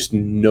 There's just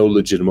no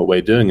legitimate way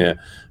of doing it.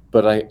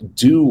 But I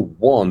do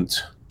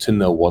want to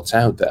know what's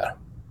out there.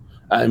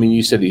 I mean,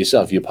 you said it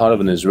yourself, you're part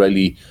of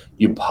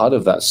you're part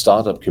of that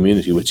startup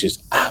community, which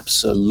is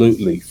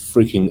absolutely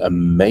freaking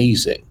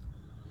amazing.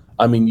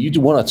 I mean, you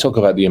do want to talk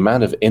about the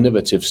amount of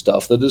innovative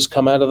stuff that has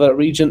come out of that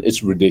region.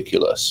 It's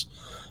ridiculous.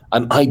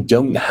 And I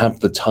don't have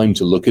the time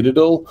to look at it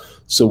all.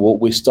 So what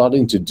we're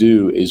starting to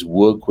do is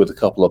work with a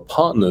couple of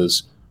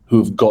partners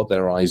who've got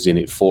their eyes in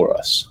it for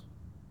us.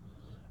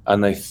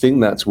 And I think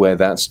that's where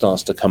that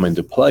starts to come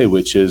into play,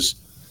 which is,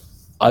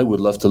 I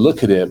would love to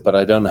look at it, but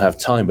I don't have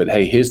time. But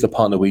hey, here's the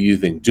partner we're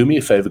using. Do me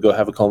a favor, go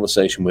have a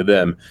conversation with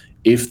them.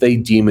 If they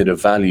deem it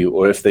of value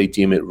or if they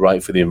deem it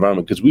right for the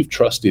environment, because we've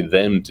trusted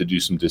them to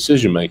do some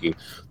decision making,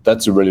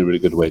 that's a really, really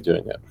good way of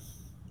doing it.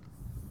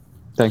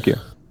 Thank you.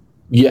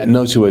 Yeah,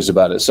 no two ways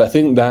about it. So I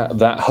think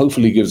that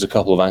hopefully gives a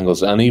couple of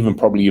angles, and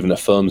probably even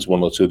affirms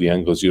one or two of the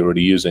angles you're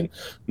already using.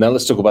 Now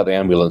let's talk about the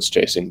ambulance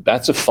chasing.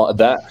 That's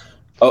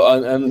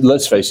and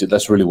let's face it,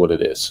 that's really what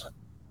it is.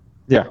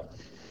 Yeah.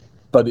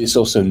 But it's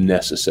also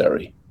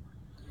necessary,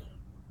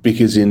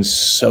 because in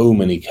so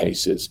many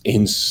cases,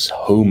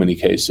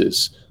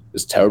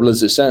 as terrible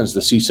as it sounds,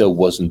 the CISO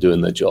wasn't doing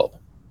their job.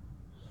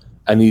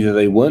 And either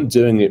they weren't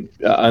doing it,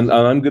 and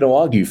I'm going to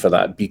argue for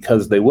that,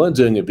 because they weren't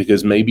doing it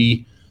because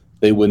maybe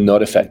they were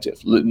not effective.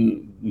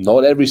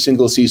 Not every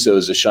single CISO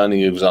is a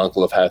shining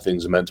example of how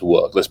things are meant to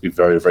work. Let's be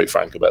very, very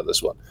frank about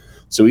this one.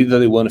 So either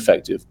they weren't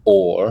effective,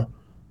 or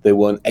they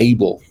weren't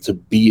able to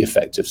be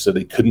effective, so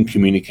they couldn't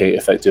communicate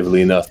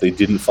effectively enough. They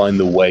didn't find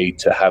the way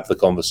to have the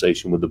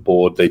conversation with the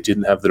board. They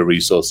didn't have the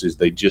resources.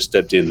 They just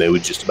stepped in. They were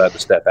just about to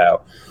step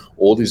out.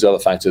 All these other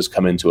factors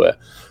come into it.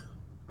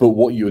 But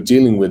what you're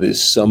dealing with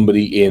is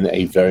somebody in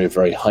a very,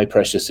 very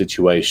high-pressure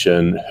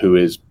situation who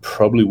is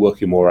probably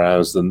working more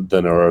hours than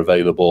are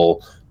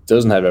available,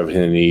 doesn't have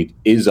everything they need,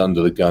 is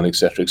under the gun, et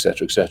cetera, et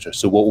cetera, et cetera.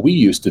 So what we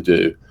used to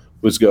do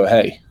was go,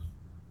 hey,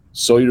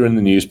 saw you're in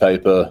the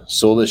newspaper,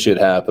 saw this shit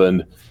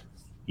happen,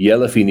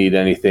 yell if you need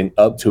anything,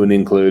 up to and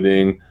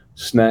including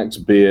snacks,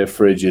 beer,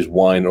 fridges,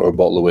 wine, or a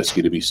bottle of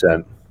whiskey to be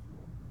sent.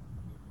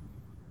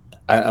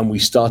 And we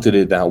started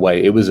it that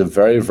way. It was a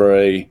very,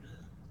 very,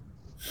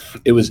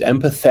 it was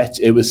empathetic.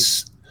 It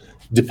was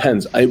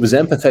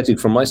empathetic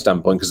from my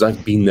standpoint, because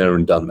I've been there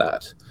and done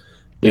that.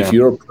 Yeah. If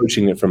you're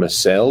approaching it from a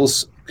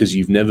sales because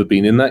you've never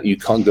been in that. You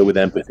can't go with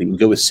empathy. You can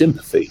go with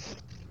sympathy.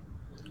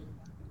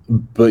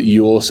 But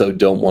you also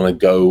don't want to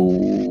go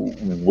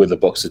with a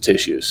box of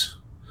tissues,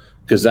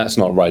 because that's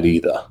not right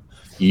either.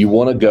 You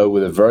want to go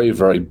with a very,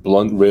 very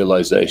blunt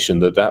realization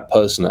that that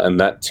person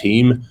and that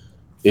team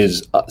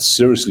is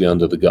seriously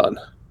under the gun,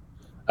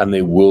 and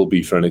they will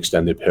be for an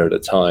extended period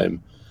of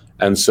time.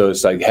 And so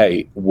it's like,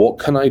 hey, what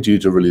can I do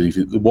to relieve?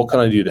 What can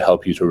I do to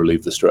help you to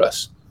relieve the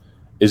stress?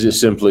 Is it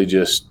simply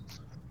just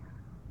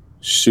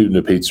shooting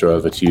a pizza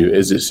over to you?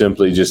 Is it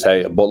simply just,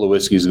 hey, a bottle of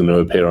whiskey is going to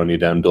appear on your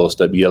damn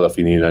doorstep, yell if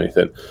you need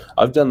anything?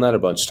 I've done that a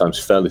bunch of times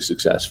fairly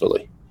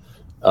successfully.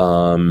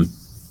 Okay.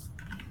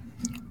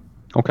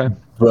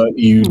 But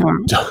you've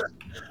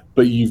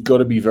got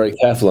to be very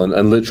careful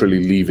and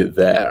literally leave it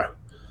there.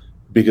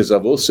 Because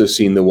I've also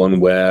seen the one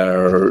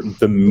where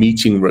the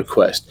meeting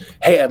request,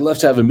 hey, I'd love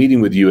to have a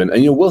meeting with you, and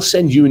we'll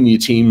send you and your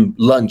team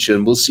lunch,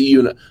 and we'll see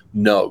you.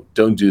 No,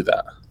 don't do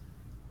that.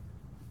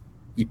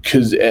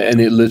 Because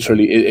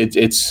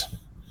it's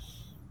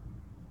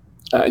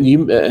and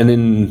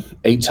in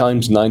 8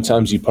 times, 9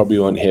 times, you probably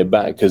won't hear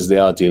back, because they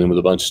are dealing with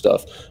a bunch of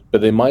stuff.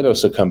 But they might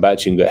also come back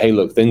to you and go, hey,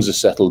 look, things are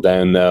settled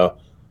down now.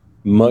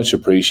 Much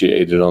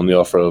appreciated on the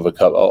offer of a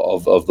cup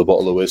of the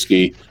bottle of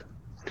whiskey.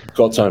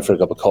 Got time for a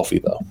cup of coffee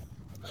though.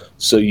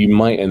 So you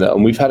might end up,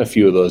 and we've had a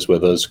few of those where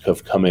those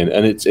have come in,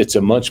 and it's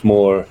a much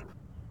more,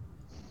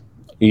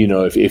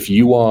 if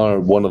you are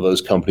one of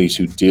those companies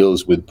who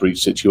deals with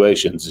breach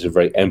situations, it's a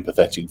very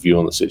empathetic view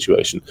on the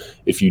situation.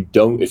 If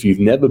you've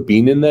never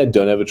been in there,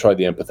 don't ever try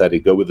the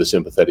empathetic. Go with the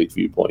sympathetic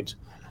viewpoint.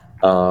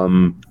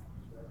 But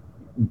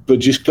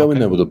just go in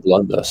there with a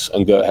bluntness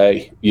and go,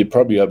 hey, you're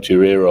probably up to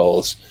your ear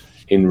rolls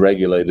in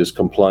regulators,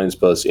 compliance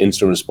bugs,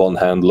 instant response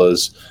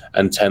handlers,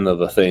 and 10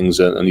 other things,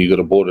 and you've got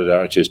a board of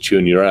directors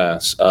chewing your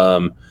ass.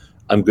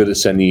 I'm good at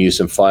sending you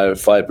some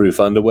fireproof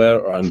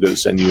underwear, or I'm good at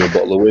sending you a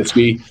bottle of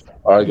whiskey,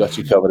 or I got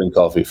you covered in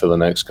coffee for the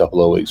next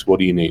couple of weeks. What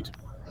do you need?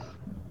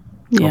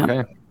 Yeah.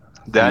 Okay.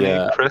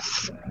 Danny,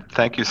 Chris,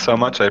 thank you so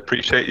much. I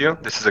appreciate you.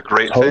 This is a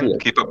great thing.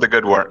 Keep up the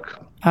good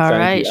work. All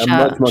right.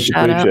 Much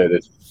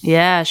appreciated.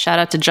 Yeah, shout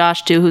out to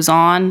Josh too, who's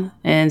on,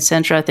 and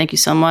Centra. Thank you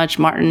so much,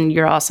 Martin.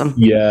 You're awesome.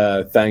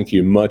 Yeah, thank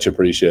you. Much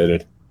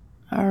appreciated.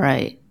 All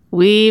right,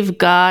 we've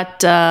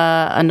got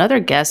another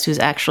guest who's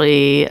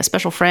actually a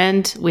special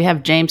friend. We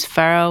have James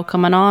Farrow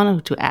coming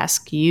on to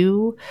ask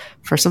you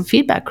for some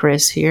feedback.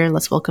 Chris, here,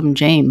 let's welcome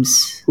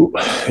James. Ooh,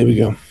 here we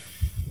go.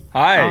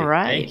 Hi. All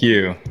right. Thank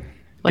you.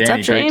 What's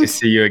Danny, up, James? Great to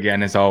see you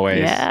again, as always.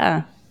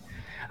 Yeah.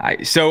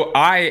 So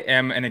I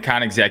am an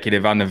account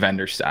executive on the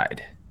vendor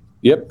side.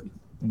 Yep.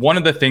 One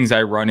of the things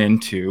I run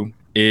into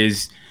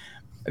is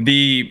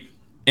the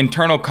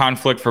internal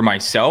conflict for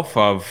myself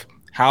of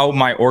how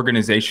my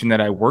organization that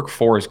I work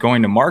for is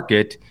going to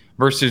market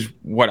versus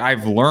what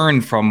I've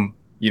learned from,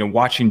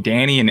 watching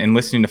Danny and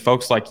listening to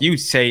folks like you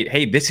say,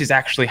 hey, this is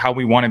actually how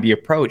we want to be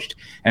approached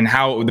and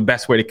how the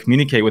best way to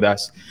communicate with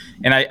us.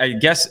 And I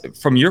guess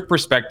from your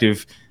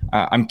perspective,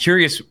 I'm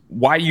curious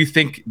why you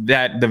think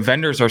that the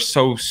vendors are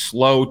so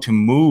slow to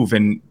move,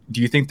 and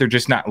do you think they're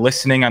just not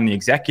listening on the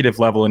executive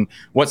level, and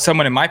what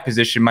someone in my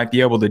position might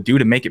be able to do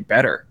to make it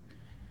better?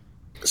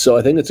 So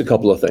I think it's a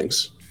couple of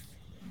things.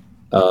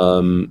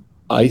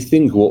 I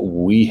think what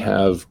we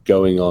have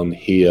going on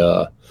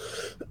here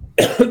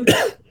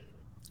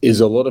is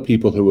a lot of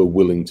people who are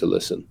willing to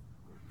listen.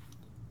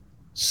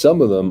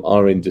 Some of them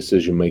are in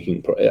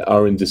decision-making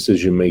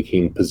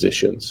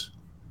positions,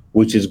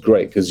 which is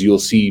great because you'll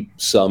see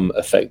some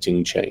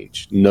affecting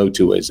change. No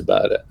two ways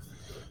about it.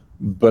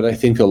 But I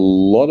think a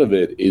lot of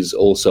it is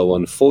also,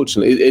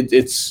 unfortunately,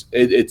 it's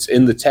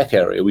in the tech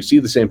area. We see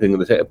the same thing in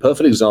the tech. A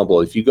perfect example,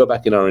 if you go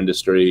back in our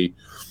industry,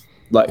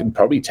 like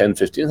probably 10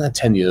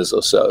 years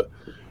or so,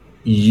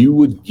 you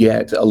would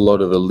get a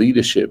lot of the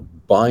leadership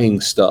buying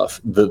stuff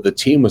that the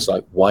team was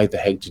like, why the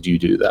heck did you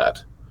do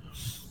that?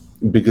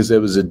 Because there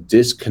was a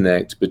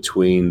disconnect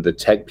between the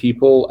tech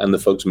people and the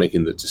folks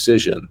making the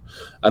decision.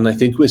 And I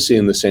think we're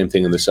seeing the same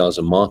thing in the sales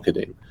and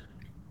marketing.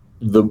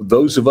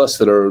 Those of us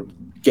that are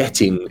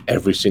getting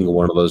every single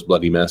one of those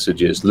bloody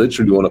messages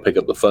literally want to pick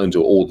up the phone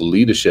to all the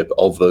leadership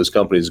of those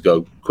companies and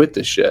go, quit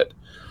this shit.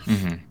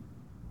 Mm-hmm.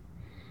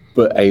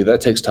 But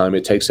that takes time,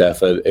 it takes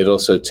effort, it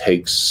also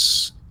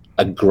takes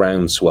a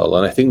groundswell.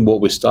 And I think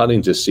what we're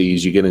starting to see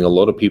is you're getting a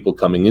lot of people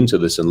coming into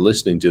this and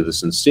listening to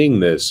this and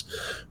seeing this,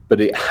 but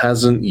it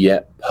hasn't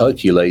yet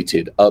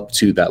percolated up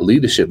to that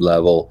leadership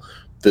level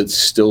that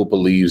still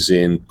believes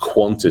in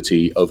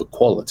quantity over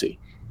quality.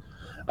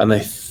 And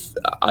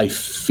I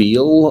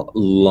feel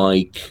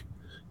like,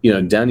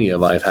 Danny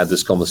and I have had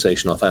this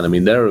conversation offhand. I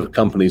mean, there are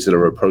companies that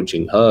are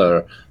approaching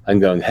her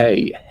and going,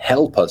 hey,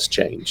 help us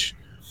change.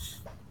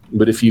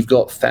 But if you've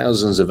got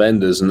thousands of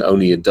vendors and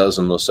only a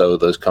dozen or so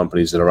of those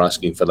companies that are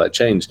asking for that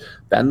change,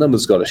 that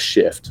number's got to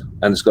shift,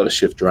 and it's got to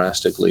shift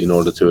drastically in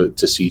order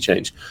to see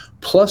change.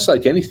 Plus,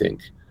 like anything,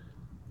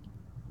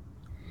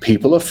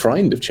 people are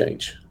frightened of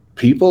change.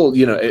 People,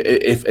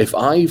 if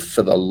I,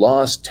 for the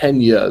last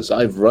 10 years,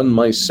 I've run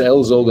my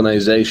sales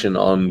organization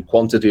on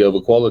quantity over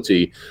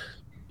quality,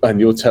 and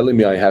you're telling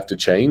me I have to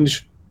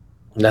change,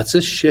 That's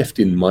a shift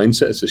in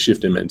mindset. It's a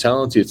shift in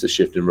mentality. It's a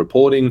shift in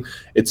reporting.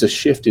 It's a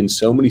shift in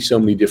so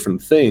many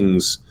different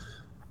things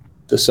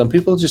that some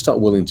people just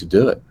aren't willing to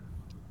do it.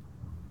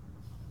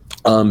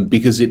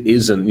 Because it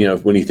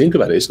isn't, when you think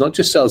about it, it's not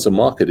just sales and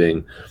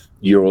marketing.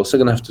 You're also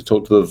going to have to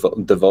talk to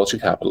the venture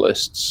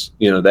capitalists.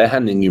 They're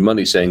handing you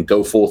money saying,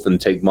 go forth and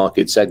take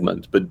market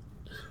segment. But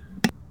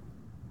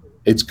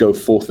it's go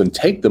forth and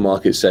take the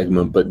market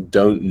segment, but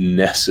don't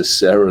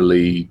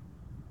necessarily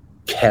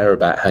care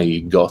about how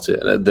you got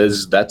it.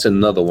 That's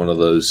another one of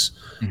those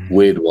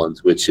weird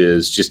ones, which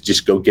is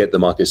just go get the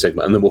market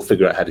segment, and then we'll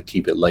figure out how to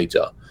keep it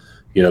later.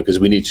 Because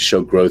we need to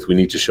show growth, we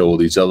need to show all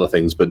these other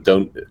things, but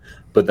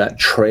that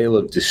trail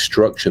of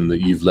destruction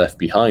that you've left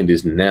behind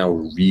is now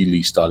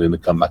really starting to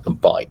come back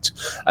and bite.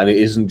 And it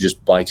isn't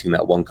just biting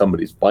that one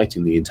company, it's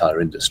biting the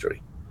entire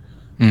industry.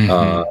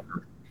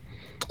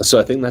 So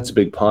I think that's a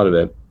big part of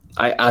it.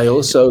 I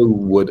also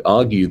would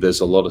argue there's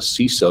a lot of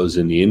CISOs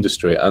in the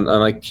industry, and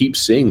I keep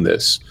seeing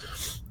this.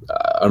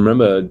 I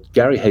remember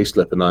Gary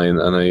Hayslip and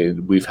I,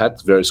 we've had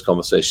various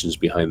conversations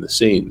behind the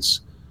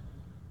scenes.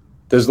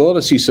 There's a lot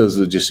of CISOs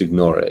that just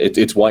ignore it.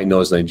 It's white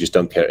noise, and they just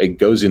don't care. It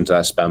goes into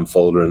that spam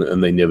folder,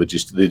 and they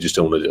just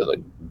don't want to do it.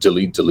 Like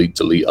delete,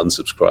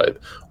 unsubscribe,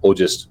 or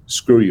just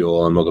screw you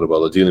all. I'm not going to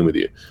bother dealing with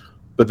you.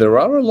 But there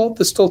are a lot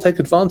that still take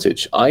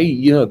advantage.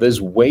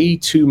 There's way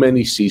too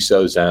many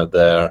CISOs out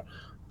there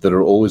that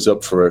are always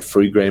up for a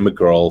free game of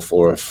golf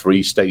or a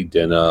free steak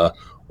dinner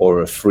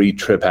or a free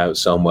trip out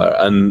somewhere.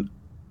 And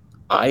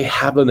I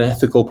have an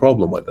ethical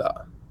problem with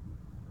that.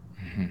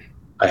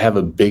 I have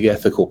a big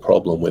ethical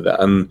problem with that.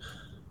 And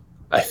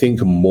I think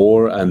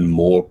more and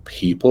more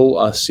people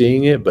are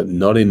seeing it, but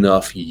not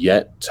enough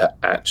yet to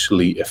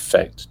actually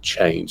affect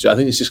change. I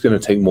think it's just going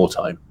to take more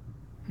time.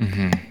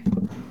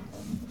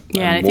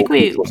 Yeah, I think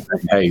we...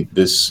 Hey,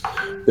 there's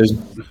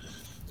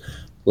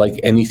like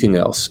anything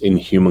else in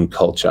human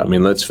culture. I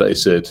mean, let's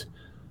face it,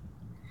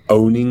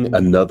 owning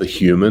another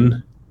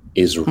human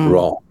is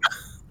wrong.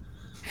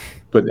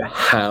 But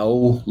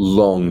how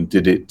long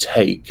did it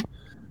take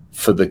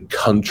for the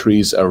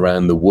countries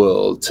around the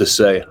world to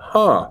say,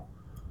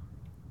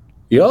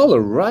 y'all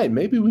are right,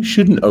 maybe we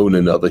shouldn't own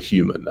another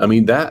human? I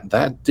mean,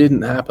 that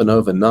didn't happen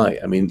overnight.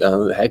 I mean,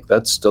 heck,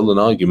 that's still an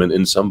argument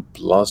in some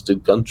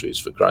blasted countries,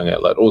 for crying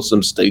out loud, or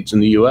some states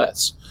in the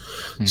US.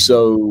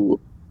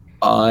 So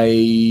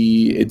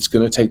it's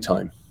going to take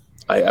time.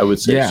 I would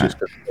say it's just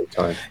going to take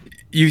time.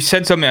 You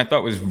said something I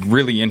thought was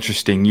really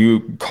interesting. You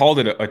called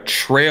it a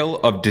trail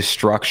of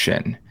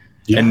destruction.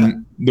 Yeah.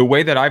 And the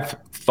way that I've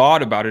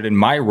thought about it in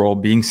my role,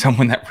 being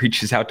someone that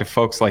reaches out to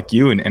folks like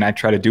you, and I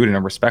try to do it in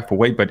a respectful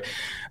way, but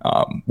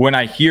when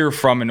I hear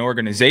from an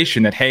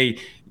organization that, hey,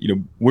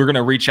 we're going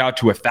to reach out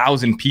to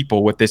 1,000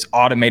 people with this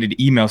automated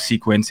email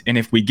sequence, and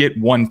if we get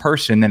one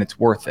person, then it's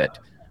worth it,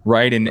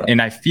 right?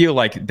 And I feel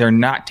like they're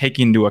not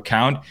taking into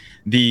account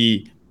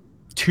the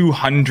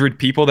 200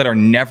 people that are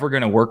never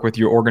going to work with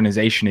your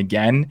organization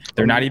again.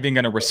 They're not even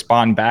going to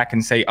respond back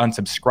and say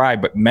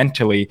unsubscribe, but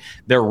mentally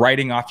they're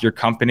writing off your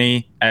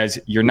company as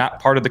you're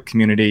not part of the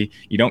community.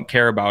 You don't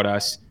care about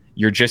us.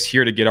 You're just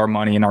here to get our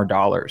money and our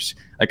dollars.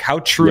 Like, how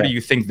true do you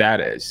think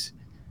that is?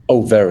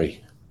 Oh,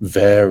 very,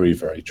 very,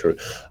 very true.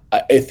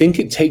 I think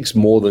it takes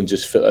more than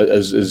just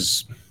I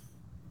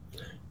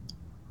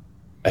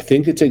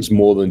think it takes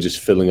more than just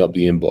filling up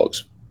the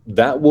inbox.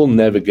 That will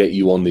never get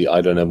you on the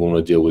I don't ever want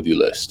to deal with you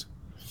list.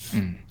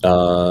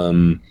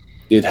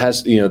 It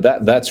has,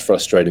 that's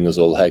frustrating as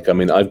all heck. I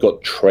mean, I've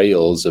got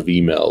trails of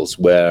emails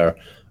where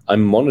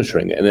I'm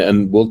monitoring it,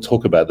 and we'll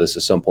talk about this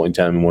at some point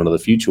in time in one of the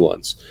future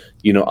ones.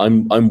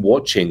 I'm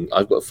watching.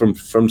 I've got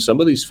from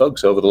some of these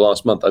folks over the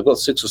last month, I've got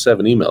 6 or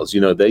 7 emails.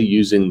 They're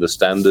using the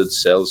standard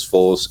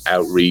Salesforce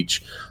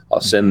outreach.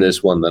 I'll send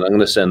this one, then I'm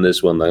going to send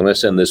this one, then I'm going to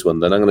send this one,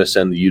 then I'm going to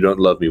send the you don't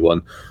love me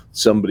one.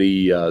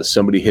 Somebody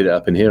hit it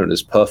up in here and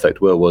it's perfect.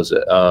 Where was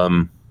it?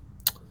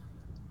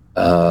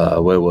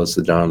 Where was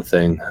the darn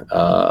thing?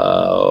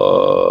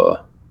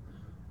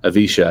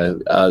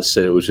 Avisha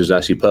said it, which was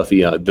actually perfect.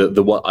 Yeah,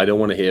 the one, I don't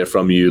want to hear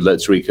from you.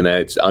 Let's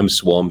reconnect. I'm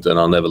swamped and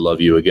I'll never love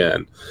you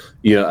again.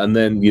 And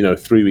then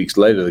 3 weeks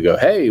later they go,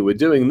 hey, we're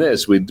doing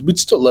this. We'd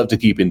still love to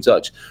keep in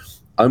touch.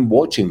 I'm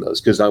watching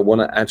those because I want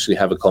to actually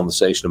have a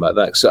conversation about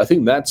that. So I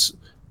think that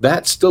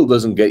still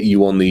doesn't get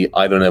you on the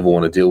I don't ever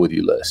want to deal with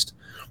you list.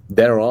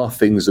 There are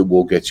things that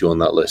will get you on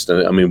that list.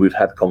 And I mean, we've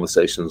had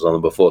conversations on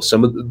it before.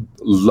 Some of the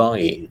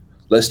lying.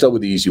 Let's start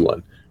with the easy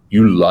one.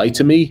 You lie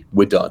to me,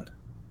 we're done.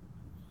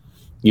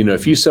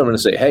 If you someone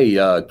say,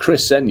 hey,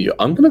 Chris sent you,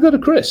 I'm going to go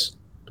to Chris.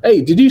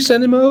 Hey, did you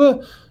send him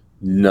over?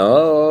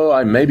 No,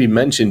 I maybe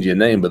mentioned your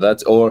name, but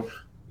that's, or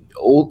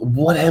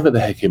whatever the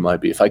heck it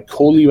might be. If I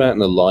call you out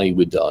in a lie,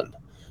 we're done.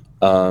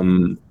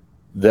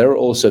 There are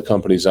also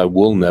companies I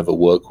will never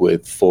work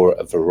with for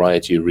a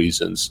variety of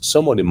reasons,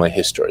 somewhat in my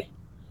history.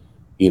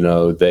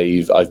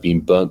 I've been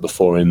burnt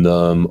before in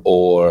them,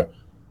 or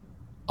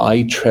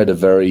I tread a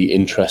very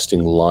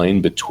interesting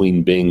line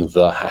between being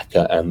the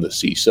hacker and the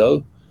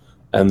CISO.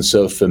 And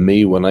so for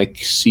me, when I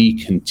see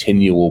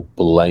continual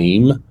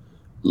blame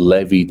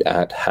levied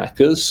at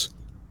hackers,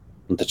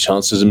 the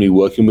chances of me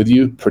working with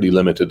you pretty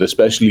limited,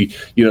 especially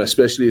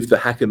if the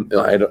hacker,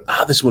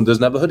 this one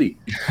doesn't have a hoodie,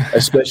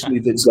 especially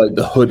if it's like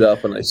the hood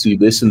up and I see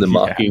this in the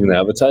marketing and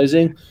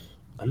advertising.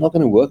 I'm not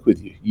going to work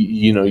with you.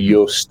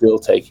 You're still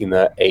taking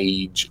that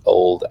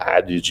age-old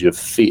adage of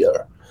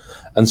fear,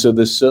 and so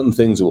there's certain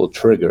things that will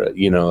trigger it.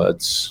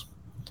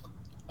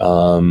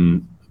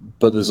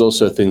 But there's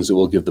also things that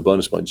will give the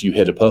bonus points. You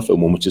hit a perfect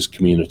one, which is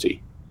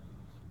community.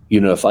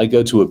 If I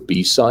go to a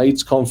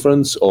B-Sides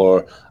conference,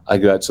 or I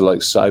go out to like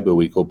Cyber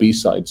Week or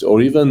B-Sides,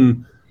 or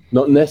even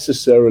not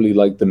necessarily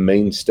like the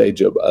main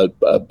stage of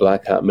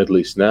Black Hat Middle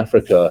East and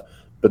Africa,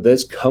 but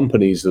there's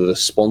companies that are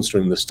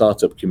sponsoring the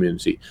startup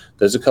community.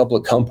 There's a couple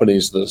of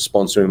companies that are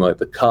sponsoring like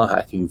the car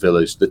hacking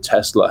village, the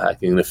Tesla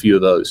hacking, and a few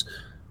of those.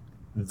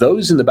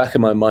 Those in the back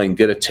of my mind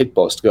get a tick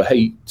box to go,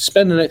 hey,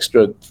 spend an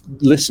extra,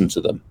 listen to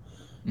them.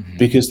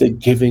 Because they're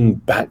giving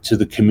back to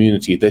the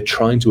community. They're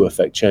trying to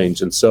affect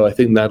change. And so I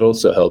think that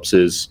also helps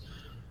is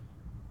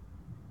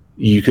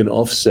you can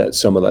offset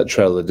some of that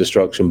trail of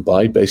destruction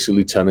by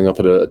basically turning up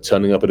at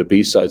a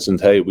B-Sides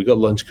and, hey, we got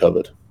lunch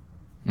covered.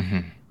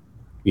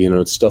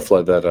 It's stuff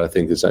like that I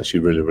think is actually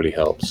really, really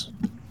helps.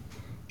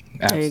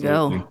 There you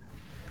go.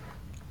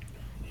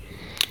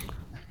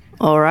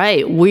 All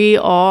right. We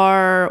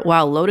are,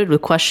 loaded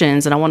with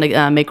questions, and I want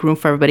to make room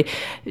for everybody.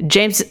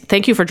 James,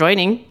 thank you for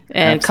joining,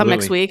 and come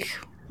next week.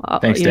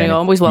 Thanks, Danny. You're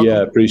always welcome.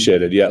 Yeah,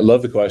 appreciate it. Yeah,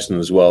 love the question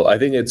as well. I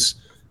think it's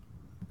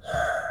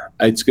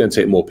going to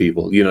take more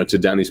people. To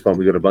Danny's point,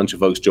 we got a bunch of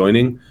folks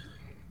joining.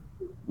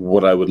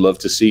 What I would love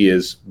to see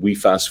is we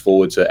fast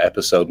forward to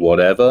episode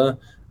whatever,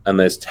 and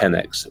there's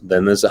 10x,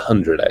 then there's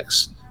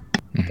 100x,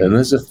 then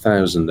there's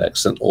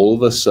 1,000x, and all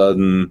of a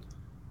sudden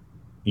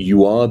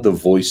you are the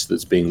voice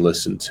that's being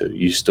listened to.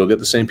 You still get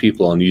the same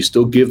people on. You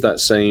still give that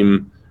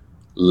same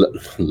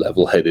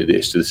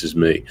level-headed-ish, this is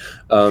me,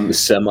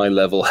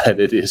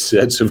 semi-level-headed-ish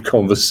sets of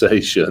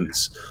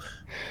conversations.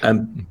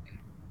 And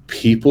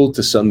people,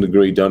 to some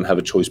degree, don't have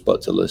a choice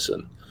but to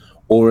listen,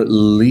 or at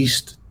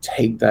least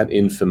take that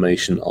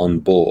information on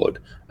board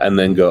and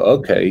then go,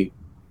 okay,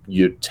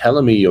 you're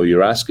telling me, or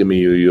you're asking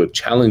me, or you're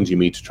challenging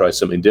me to try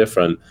something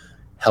different.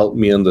 Help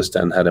me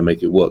understand how to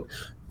make it work.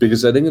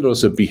 Because I think it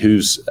also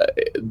behooves,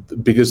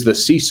 because the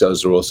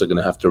CISOs are also going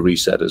to have to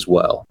reset as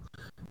well.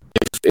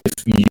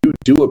 If you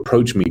do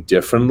approach me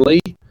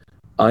differently,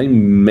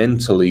 I'm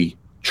mentally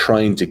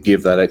trying to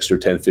give that extra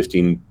 10,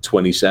 15,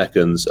 20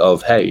 seconds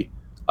of, hey,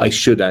 I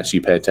should actually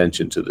pay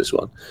attention to this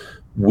one.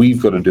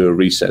 We've got to do a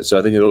reset. So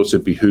I think it also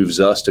behooves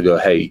us to go,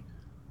 hey,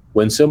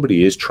 when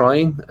somebody is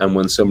trying and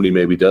when somebody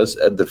maybe does,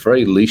 at the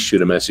very least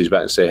shoot a message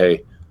back and say,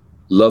 hey,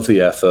 love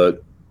the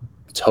effort,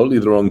 totally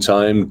the wrong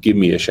time, give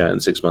me a shout in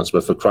 6 months,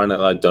 but for crying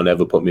out loud, don't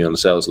ever put me on the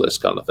sales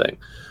list kind of thing.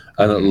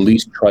 And at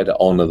least try to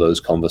honor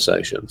those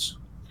conversations.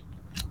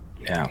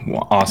 Yeah,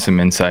 well, awesome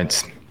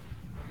insights.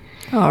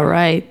 All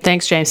right.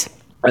 Thanks, James.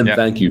 And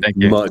thank you.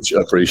 Much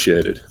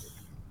appreciated.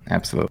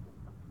 Absolutely.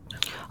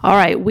 All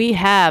right. We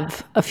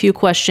have a few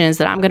questions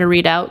that I'm going to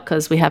read out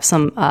because we have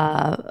some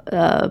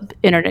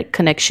internet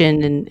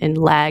connection and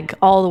lag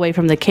all the way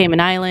from the Cayman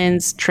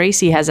Islands.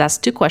 Tracy has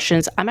asked 2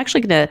 questions. I'm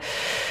actually going to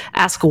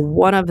ask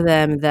one of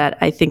them that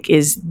I think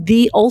is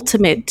the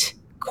ultimate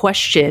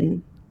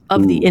question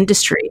of the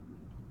industry.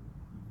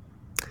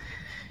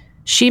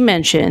 She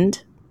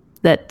mentioned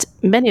that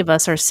many of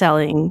us are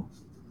selling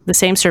the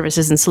same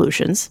services and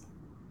solutions.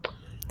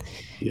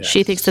 Yes.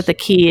 She thinks that the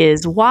key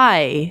is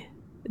why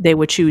they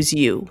would choose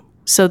you.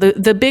 So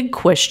the big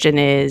question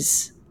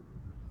is,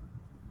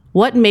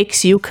 what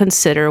makes you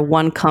consider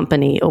one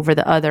company over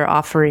the other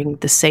offering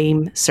the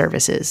same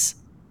services?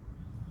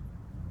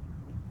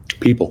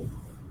 People.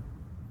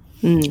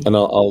 And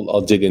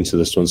I'll dig into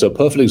this one. So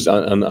perfect,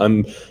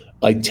 and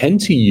I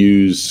tend to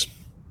use,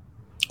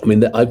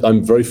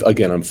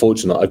 I'm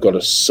fortunate. I've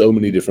got so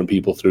many different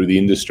people through the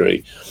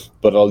industry,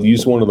 but I'll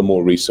use one of the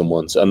more recent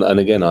ones. And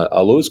again, I'll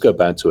always go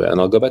back to it, and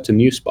I'll go back to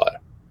Newspire.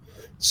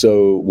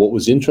 So what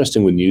was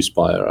interesting with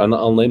Newspire, and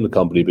I'll name the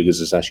company because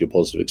it's actually a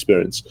positive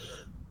experience.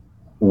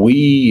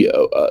 We,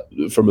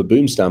 from a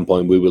boom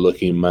standpoint, we were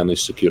looking at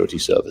managed security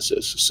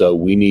services. So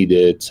we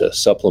needed to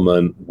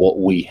supplement what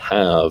we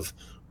have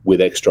with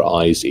extra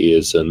eyes,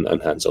 ears, and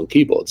hands on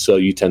keyboard. So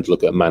you tend to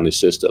look at a managed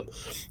system.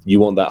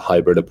 You want that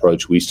hybrid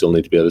approach. We still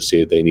need to be able to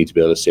see it. They need to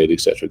be able to see it, et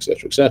cetera, et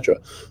cetera, et cetera.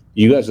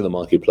 You guys in the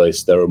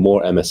marketplace, there are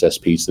more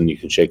MSSPs than you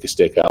can shake a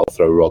stick out,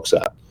 throw rocks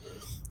at.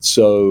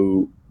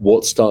 So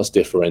what starts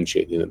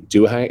differentiating them?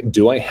 Do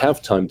I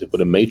have time to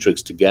put a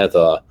matrix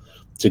together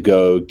to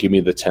go, give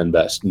me the 10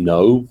 best?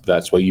 No,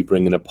 that's where you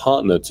bring in a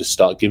partner to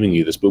start giving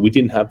you this. But we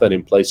didn't have that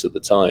in place at the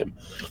time.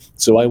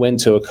 So I went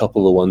to a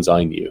couple of ones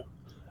I knew.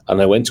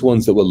 And I went to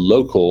ones that were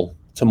local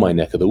to my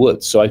neck of the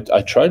woods. So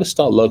I try to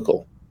start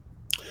local.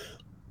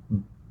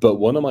 But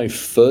one of my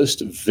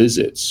first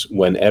visits,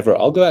 whenever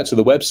I'll go out to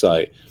the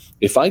website,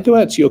 if I go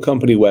out to your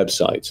company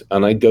website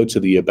and I go to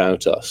the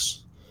About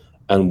Us,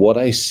 and what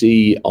I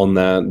see on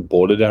that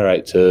board of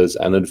directors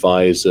and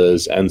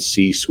advisors and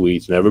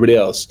C-suite and everybody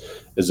else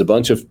is a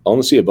bunch of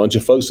folks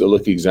that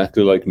look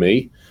exactly like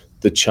me,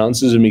 the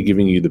chances of me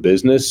giving you the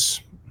business,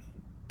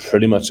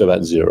 pretty much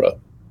about zero,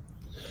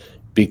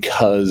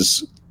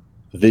 because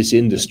this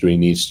industry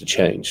needs to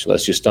change.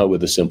 Let's just start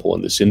with the simple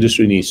one. This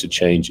industry needs to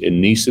change. It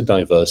needs to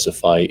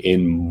diversify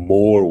in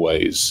more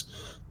ways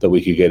that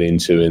we could get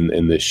into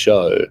in this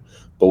show.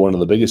 But one of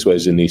the biggest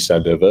ways it needs to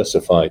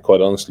diversify,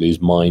 quite honestly,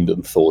 is mind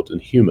and thought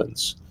and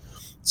humans.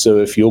 So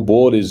if your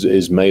board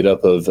is made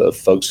up of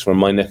folks from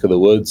my neck of the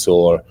woods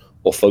or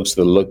folks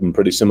that are looking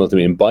pretty similar to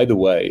me, and by the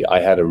way,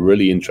 I had a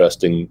really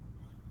interesting,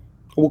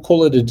 we'll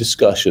call it a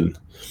discussion.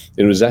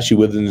 It was actually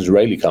with an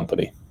Israeli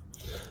company.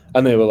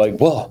 And they were like,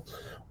 well,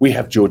 we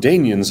have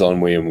Jordanians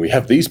on, and we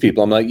have these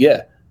people. I'm like,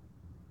 yeah,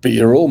 but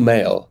you're all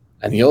male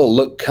and you all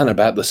look kind of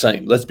about the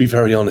same. Let's be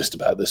very honest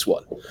about this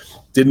one.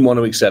 Didn't want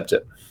to accept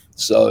it.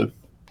 So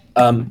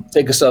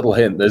take a subtle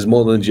hint. There's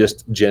more than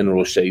just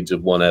general shades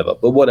of whatever,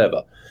 but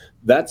whatever.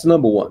 That's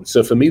number one.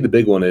 So for me, the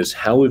big one is,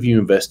 how have you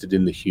invested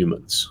in the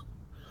humans?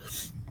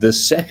 The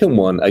second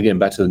one, again,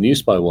 back to the New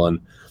Spy one,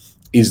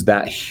 is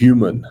that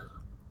human.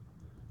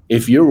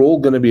 If you're all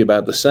going to be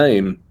about the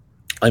same,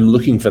 I'm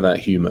looking for that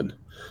human.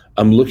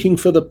 I'm looking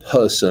for the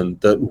person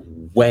that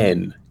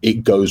when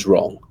it goes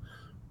wrong,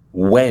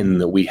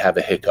 when we have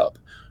a hiccup,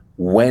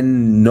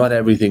 when not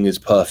everything is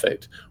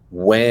perfect,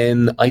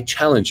 when I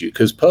challenge you,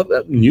 because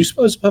New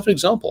Spy is a perfect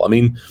example. I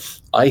mean,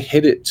 I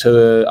hit it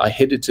to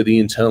the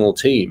internal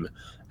team,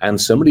 and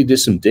somebody did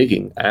some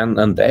digging, and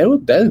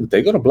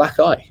they got a black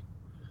eye.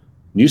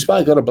 New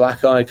Spy got a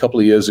black eye a couple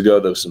of years ago.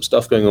 There was some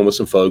stuff going on with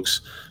some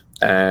folks,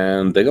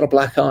 and they got a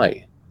black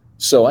eye.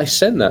 So I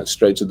sent that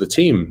straight to the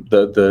team,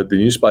 the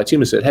New Spy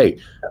team, and said, hey,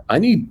 I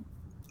need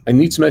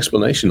some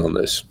explanation on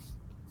this.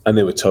 And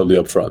they were totally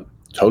upfront,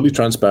 totally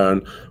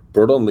transparent,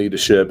 brought on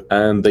leadership,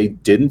 and they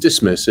didn't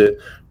dismiss it.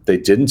 They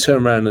didn't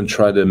turn around and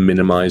try to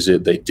minimize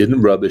it. They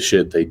didn't rubbish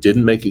it. They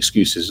didn't make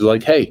excuses. They're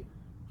like, hey,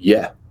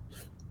 yeah,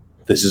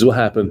 this is what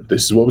happened.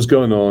 This is what was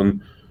going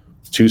on.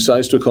 Two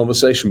sides to a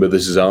conversation, but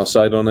this is our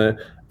side on it,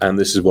 and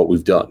this is what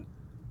we've done.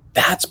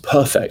 That's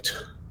perfect.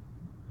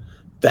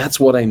 That's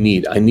what I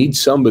need. I need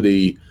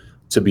somebody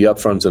to be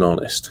upfront and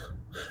honest.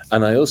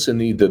 And I also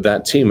need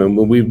that team, and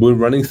we're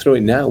running through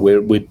it now.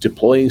 We're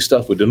deploying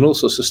stuff. We're doing all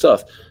sorts of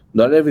stuff.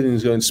 Not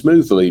everything's going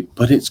smoothly,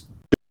 but it's good.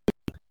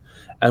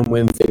 And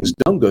when things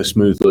don't go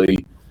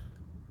smoothly,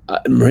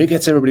 Maria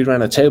gets everybody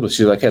around a table.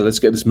 She's like, hey, let's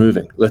get this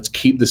moving. Let's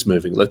keep this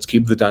moving. Let's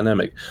keep the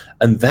dynamic.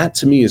 And that,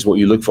 to me, is what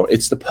you look for.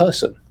 It's the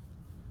person.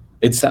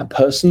 It's that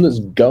person that's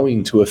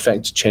going to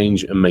affect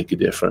change and make a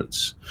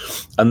difference.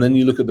 And then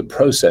you look at the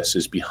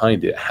processes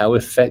behind it. How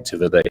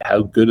effective are they?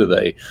 How good are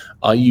they?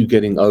 Are you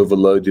getting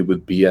overloaded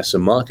with BS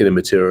and marketing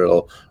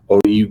material, or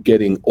are you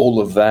getting all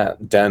of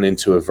that down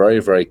into a very,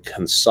 very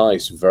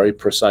concise, very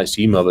precise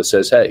email that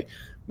says, hey,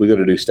 we got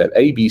to do step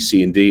A, B,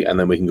 C, and D, and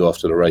then we can go off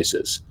to the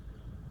races?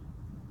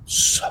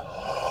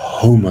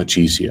 So much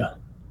easier.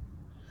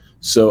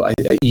 So,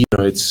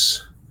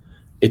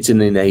 it's an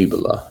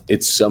enabler.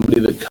 It's somebody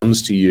that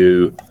comes to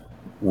you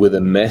with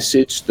a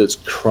message that's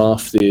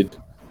crafted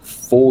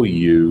for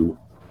you.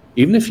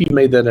 Even if you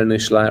made that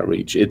initial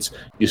outreach,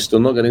 you're still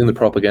not getting the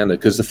propaganda,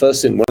 because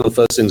one of the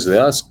first things they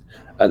ask,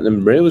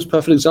 and Maria was a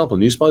perfect example.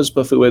 New Spy was a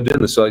perfect way of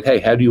doing this. So like, hey,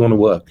 how do you want to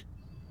work?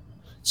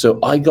 So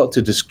I got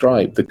to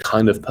describe the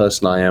kind of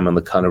person I am and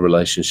the kind of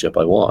relationship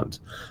I want.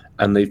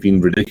 And they've been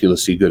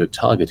ridiculously good at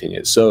targeting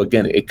it. So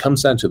again, it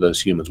comes down to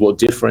those humans. What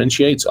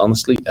differentiates,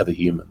 honestly, are the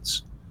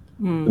humans.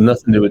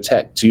 Nothing to do with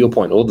tech. To your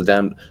point,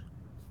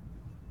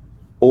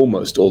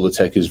 almost all the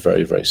tech is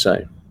very, very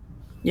same.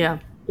 Yeah.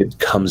 It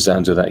comes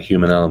down to that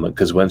human element,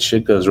 because when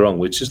shit goes wrong,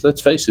 which is,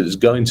 let's face it, is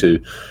going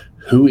to,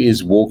 who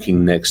is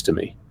walking next to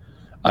me?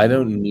 I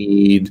don't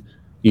need,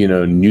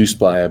 New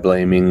Spy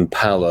blaming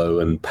Palo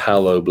and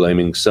Palo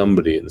blaming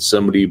somebody and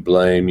somebody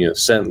blame,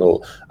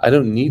 Sentinel. I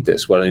don't need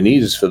this. What I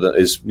need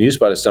is New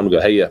Spy to stand and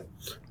go, hey, yeah,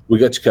 we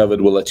got you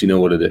covered. We'll let you know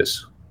what it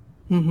is.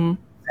 Mm-hmm.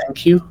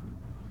 Thank you.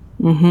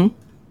 Mm-hmm.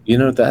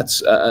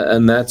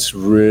 That's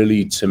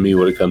really, to me,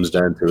 what it comes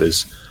down to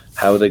is,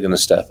 how are they going to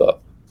step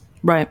up?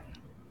 Right.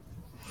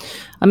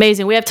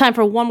 Amazing. We have time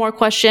for one more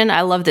question.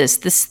 I love this.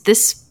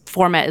 This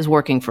format is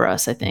working for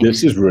us, I think.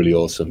 This is really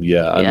awesome.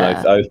 Yeah.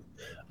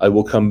 I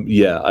will come.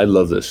 Yeah. I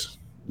love this.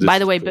 By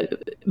the way,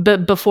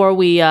 but before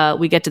we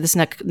get to this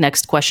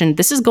next question,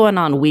 this is going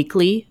on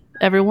weekly,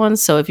 everyone.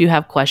 So if you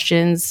have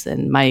questions,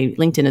 and my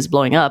LinkedIn is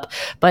blowing up,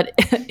 but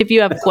if you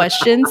have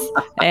questions,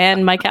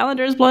 and my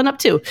calendar is blowing up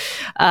too,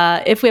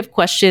 if we have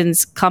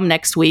questions, come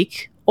next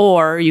week,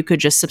 or you could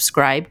just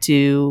subscribe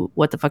to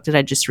What the Fuck Did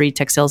I Just Read?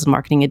 Tech Sales and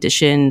Marketing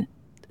Edition.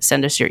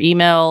 Send us your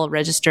email,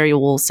 register.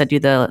 We'll send you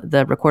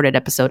the recorded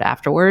episode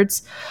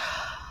afterwards.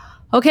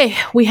 Okay,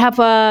 we have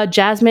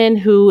Jasmine,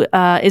 who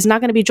is not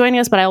going to be joining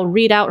us, but I'll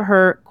read out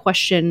her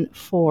question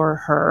for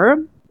her.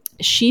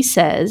 She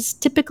says,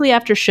 typically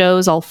after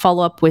shows, I'll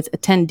follow up with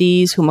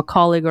attendees whom a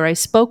colleague or I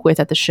spoke with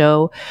at the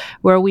show,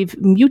 where we've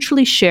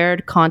mutually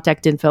shared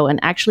contact info and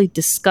actually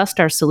discussed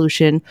our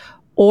solution,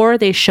 or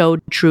they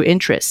showed true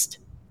interest.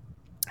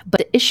 But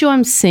the issue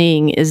I'm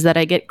seeing is that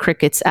I get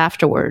crickets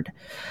afterward.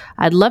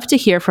 I'd love to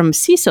hear from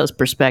CISO's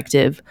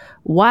perspective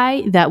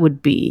why that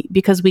would be,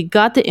 because we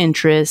got the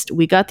interest,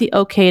 we got the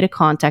okay to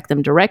contact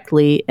them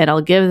directly, and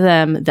I'll give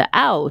them the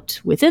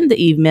out within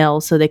the email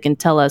so they can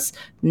tell us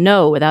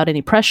no without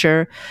any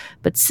pressure.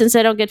 But since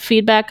I don't get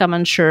feedback, I'm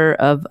unsure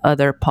of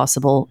other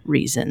possible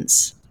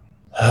reasons.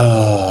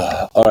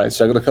 All right,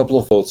 so I got a couple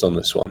of thoughts on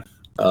this one.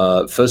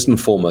 First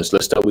and foremost,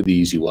 let's start with the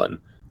easy one.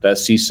 That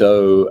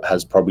CISO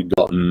has probably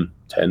gotten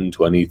 10,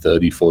 20,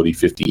 30, 40,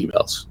 50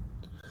 emails.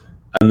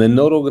 And they're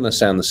not all going to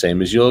sound the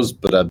same as yours,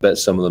 but I bet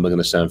some of them are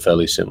going to sound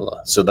fairly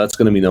similar. So that's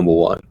going to be number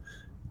one,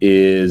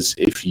 is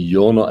if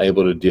you're not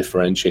able to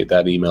differentiate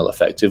that email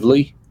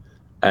effectively,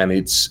 and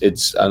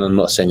and I'm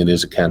not saying it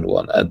is a canned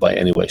one by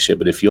any way, shape,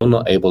 but if you're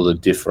not able to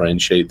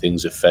differentiate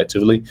things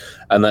effectively,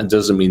 and that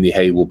doesn't mean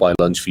hey, we'll buy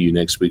lunch for you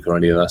next week or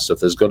any of that stuff.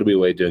 There's got to be a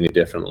way of doing it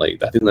differently.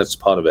 I think that's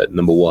part of it,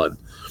 number one.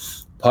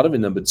 Part of it,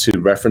 number two,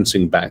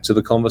 referencing back to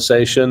the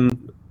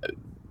conversation,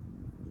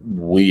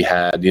 we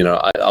had,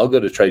 I'll go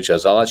to trade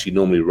shows. I'll actually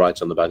normally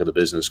write on the back of the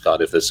business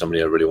card if there's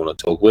somebody I really want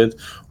to talk with,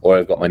 or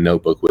I've got my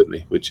notebook with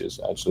me, which is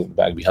actually in the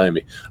bag behind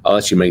me. I'll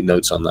actually make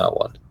notes on that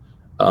one.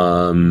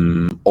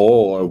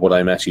 Or what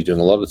I'm actually doing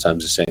a lot of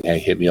times is saying, hey,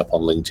 hit me up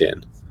on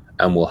LinkedIn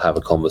and we'll have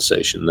a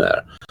conversation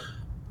there.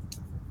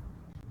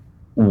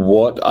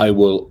 What I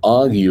will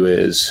argue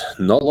is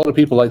not a lot of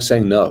people like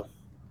saying no.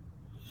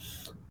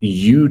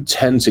 You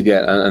tend to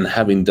get, and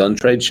having done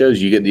trade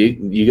shows, you get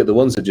the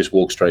ones that just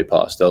walk straight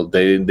past.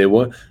 They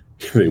won't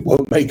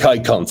make eye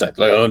contact.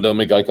 Like, oh, don't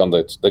make eye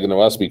contact. They're going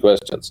to ask me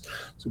questions.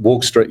 So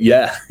walk straight.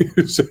 Yeah,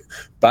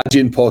 badge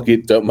in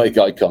pocket. Don't make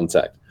eye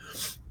contact.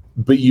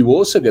 But you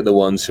also get the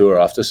ones who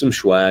are after some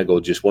swag, or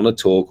just want to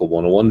talk, or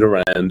want to wander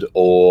around,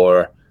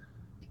 or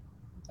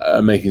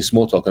making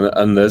small talk.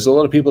 And there's a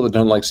lot of people that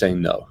don't like saying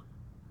no.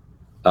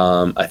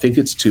 I think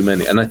it's too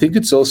many, and I think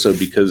it's also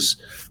because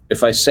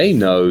if I say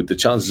no, the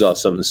chances are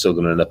something's still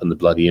going to end up in the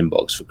bloody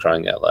inbox, for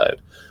crying out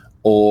loud.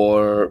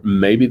 Or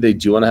maybe they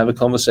do want to have a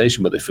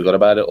conversation, but they forgot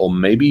about it. Or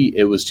maybe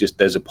it was just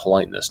there's a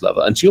politeness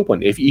level. And to your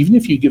point, even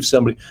if you give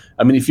somebody,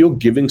 if you're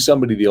giving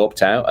somebody the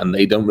opt out and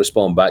they don't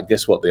respond back,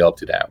 guess what? They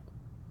opted out.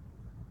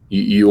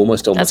 You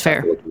almost That's fair.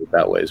 have to look at it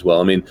that way as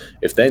well.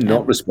 If they're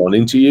not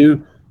responding to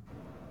you,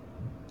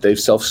 they've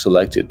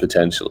self-selected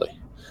potentially.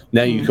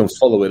 Now you can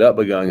follow it up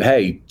by going,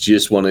 hey,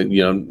 just want to,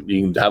 you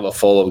can have a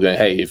follow-up going,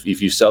 hey, if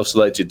you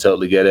self-selected,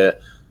 totally get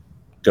it.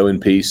 Go in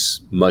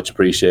peace. Much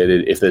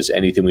appreciated. If there's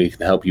anything we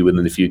can help you with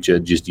in the future,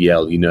 just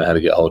yell. You know how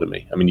to get hold of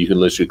me. You can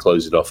literally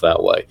close it off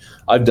that way.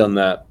 I've done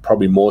that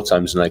probably more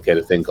times than I care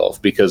to think of,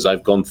 because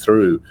I've gone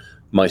through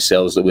my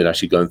sales that we're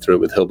actually going through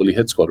it with Hillbilly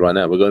Hit Squad right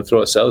now. We're going through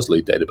our sales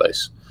lead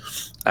database.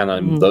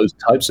 And those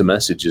types of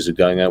messages are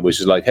going out,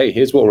 which is like, hey,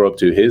 here's what we're up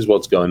to. Here's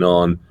what's going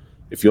on.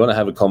 If you want to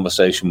have a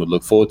conversation, we'd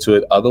look forward to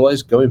it.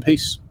 Otherwise, go in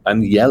peace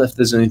and yell if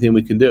there's anything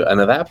we can do. And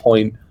at that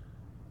point,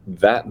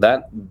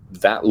 that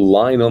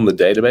line on the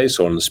database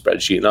or on the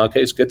spreadsheet, in our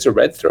case, gets a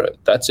read through it.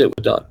 That's it.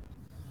 We're done.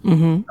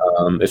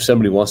 Mm-hmm. If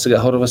somebody wants to get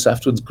hold of us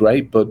afterwards,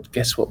 great. But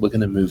guess what? We're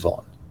going to move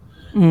on.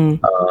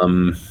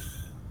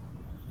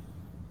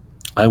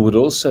 I would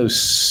also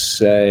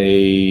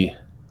say,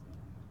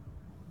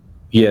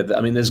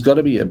 there's got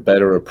to be a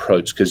better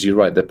approach, because you're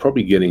right. They're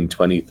probably getting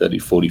 20, 30,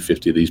 40,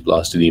 50 of these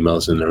blasted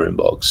emails in their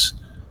inbox.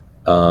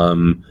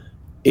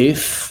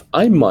 If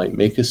I might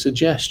make a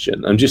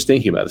suggestion, I'm just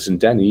thinking about this, and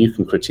Danny, you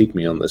can critique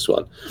me on this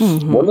one.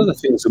 Mm-hmm. One of the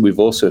things that we've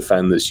also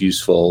found that's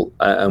useful,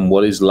 and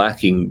what is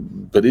lacking,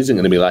 but isn't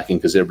going to be lacking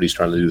because everybody's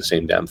trying to do the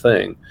same damn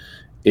thing,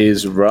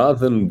 is rather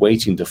than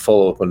waiting to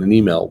follow up on an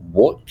email,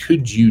 what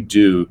could you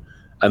do?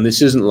 And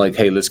this isn't like,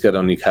 hey, let's get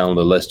on your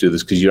calendar, let's do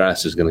this, because your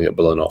ass is going to get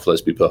blown off,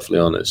 let's be perfectly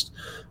honest.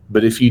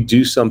 But if you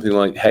do something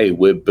like, hey,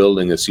 we're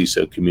building a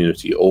CISO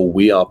community, or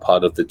we are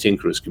part of the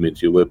Tinkerers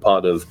community, or we're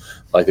part of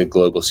like a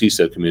global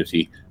CISO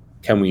community,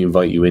 can we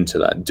invite you into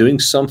that? Doing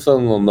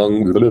something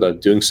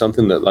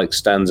that like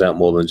stands out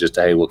more than just,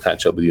 hey, we'll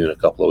catch up with you in a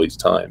couple of weeks'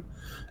 time.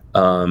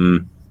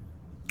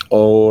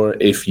 Or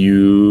if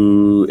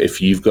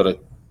you've got a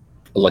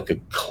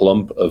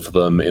clump of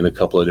them in a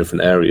couple of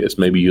different areas.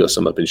 Maybe you got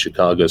some up in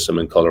Chicago, some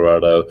in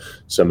Colorado,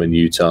 some in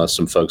Utah,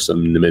 some folks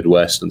in the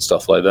Midwest and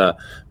stuff like that.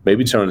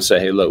 Maybe turn and say,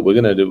 hey, look, we're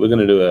gonna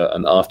do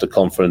an after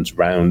conference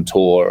round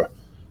tour.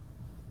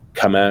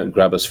 Come out and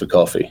grab us for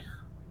coffee.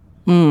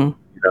 That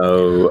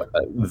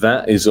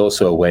is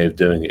also a way of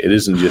doing it. It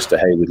isn't just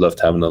hey, we'd love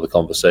to have another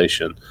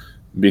conversation,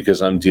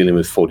 because I'm dealing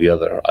with 40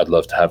 other I'd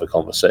love to have a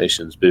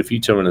conversations. But if you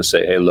turn and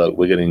say, hey, look,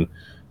 we're getting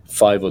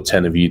 5 or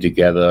 10 of you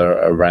together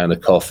around a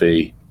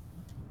coffee,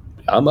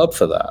 I'm up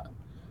for that.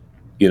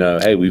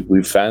 Hey,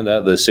 we've found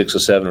out there's 6 or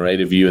 7 or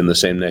 8 of you in the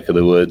same neck of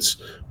the woods.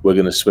 We're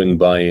going to swing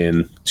by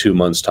in 2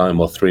 months' time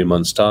or 3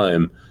 months'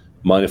 time.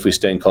 Mind if we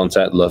stay in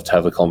contact? Love to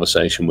have a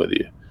conversation with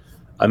you.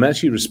 I'm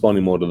actually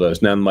responding more to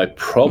those. Now, my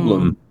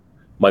problem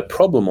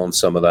on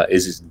some of that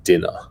is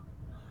dinner.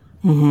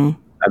 Mm-hmm.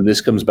 And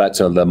this comes back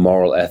to the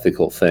moral,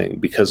 ethical thing,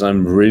 because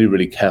I'm really,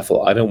 really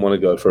careful. I don't want to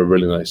go for a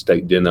really nice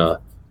steak dinner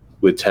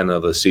with 10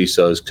 other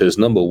CISOs, because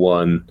number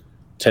one,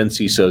 10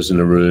 CISOs in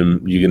a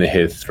room, you're going to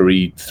hear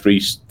three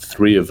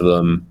of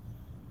them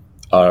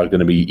are going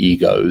to be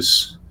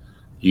egos.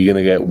 You're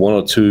going to get one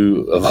or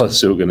two of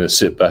us who are going to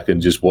sit back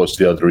and just watch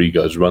the other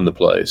egos run the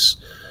place.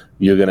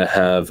 You're going to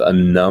have a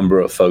number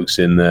of folks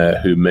in there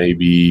who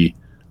maybe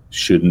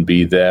shouldn't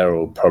be there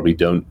or probably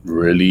don't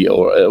really,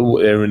 or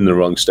are in the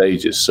wrong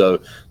stages. So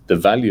the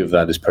value of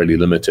that is pretty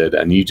limited,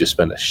 and you just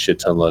spend a shit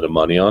ton load of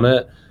money on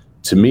it.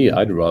 To me,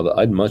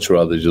 I'd much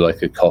rather do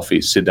like a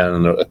coffee, sit down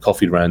on a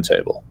coffee round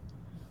table.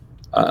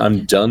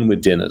 I'm done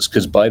with dinners,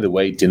 because by the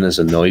way, dinners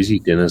are noisy,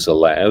 dinners are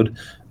loud,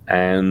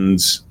 and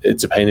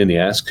it's a pain in the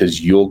ass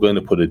because you're going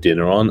to put a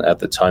dinner on at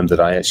the time that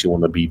I actually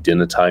want to be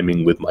dinner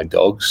timing with my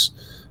dogs.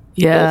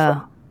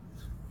 Yeah.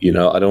 You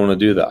know, I don't want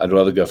to do that. I'd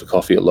rather go for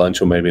coffee at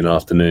lunch or maybe an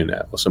afternoon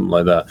or something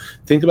like that.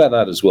 Think about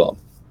that as well.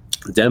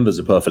 Denver's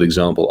a perfect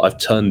example. I've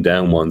turned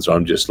down ones where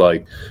I'm just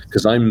like,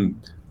 because I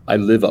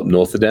live up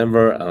north of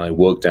Denver and I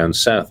work down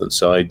south, and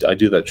so I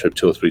do that trip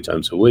 2 or 3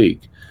 times a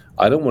week.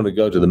 I don't want to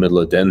go to the middle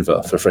of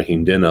Denver for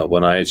freaking dinner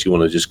when I actually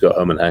want to just go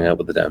home and hang out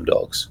with the damn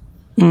dogs.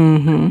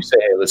 Mm-hmm. You say,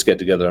 hey, let's get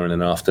together in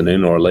an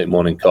afternoon or a late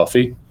morning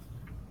coffee.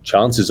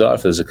 Chances are,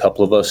 if there's a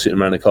couple of us sitting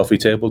around a coffee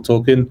table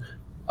talking,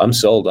 I'm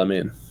sold, I'm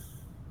in.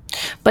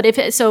 But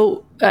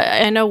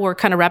I know we're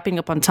kind of wrapping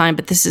up on time,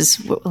 but this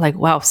is like,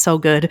 wow, so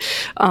good.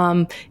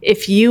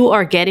 If you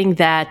are getting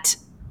that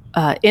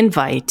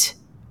invite,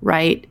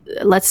 right?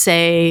 Let's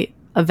say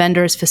a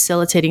vendor is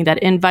facilitating that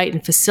invite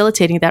and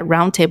facilitating that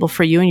roundtable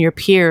for you and your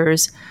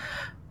peers.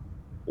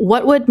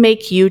 What would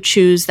make you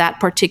choose that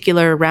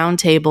particular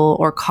roundtable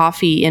or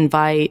coffee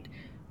invite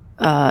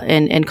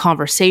and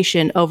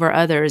conversation over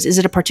others? Is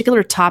it a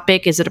particular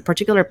topic? Is it a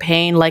particular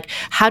pain? Like,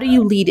 how do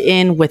you lead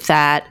in with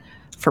that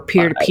for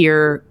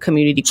peer-to-peer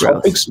community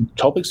growth?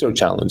 Topics are a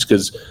challenge,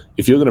 because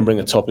if you're going to bring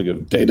a topic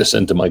of data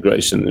center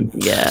migration,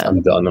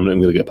 I'm done. I'm not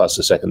going to get past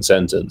the second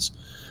sentence.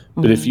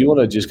 But if you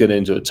want to just get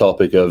into a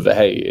topic of,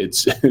 hey,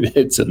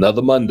 it's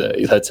another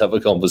Monday, let's have a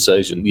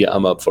conversation. Yeah,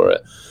 I'm up for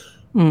it.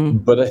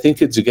 But I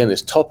think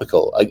it's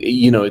topical.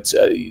 It's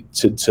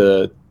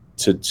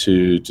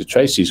to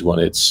Tracy's one.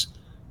 It's,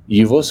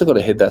 you've also got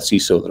to hit that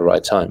CISO at the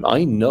right time.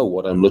 I know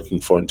what I'm looking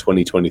for in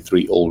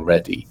 2023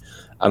 already.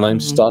 And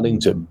I'm starting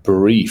to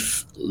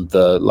brief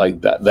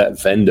that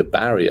vendor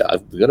barrier.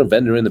 I've got a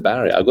vendor in the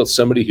barrier. I've got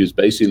somebody who's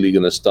basically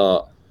going to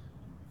start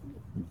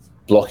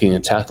blocking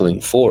and tackling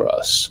for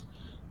us.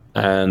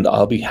 And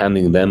I'll be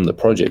handing them the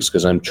projects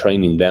because I'm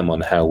training them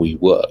on how we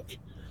work.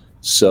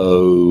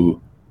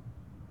 So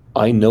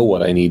I know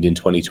what I need in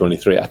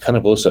 2023. I kind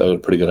of also have a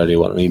pretty good idea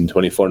what I need in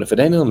 24. And if it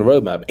ain't on the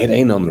roadmap, it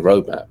ain't on the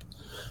roadmap.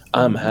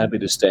 I'm happy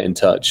to stay in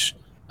touch.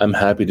 I'm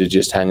happy to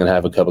just hang and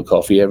have a cup of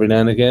coffee every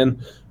now and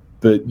again.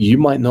 But you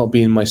might not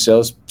be in my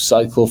sales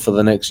cycle for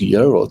the next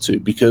year or two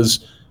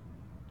because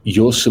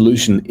your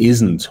solution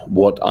isn't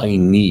what I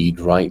need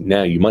right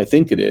now. You might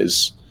think it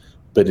is,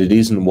 but it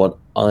isn't what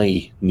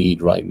I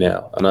need right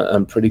now. And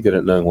I'm pretty good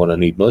at knowing what I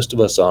need. Most of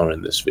us are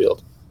in this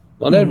field.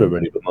 Not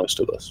everybody, but most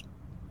of us.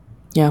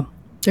 Yeah,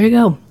 there you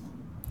go. All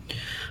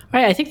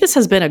right, I think this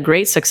has been a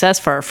great success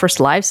for our first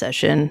live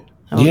session.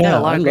 We got a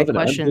lot of great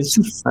questions.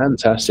 It's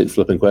fantastic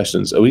flipping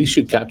questions. We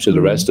should capture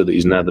the rest of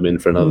these and add them in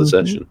for another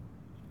session.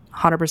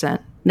 100%.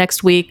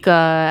 Next week,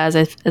 as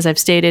I've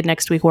stated,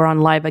 next week we're on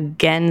live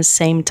again,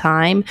 same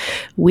time.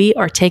 We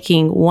are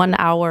taking 1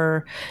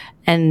 hour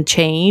and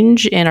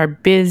change in our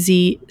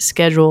busy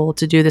schedule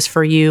to do this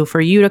for you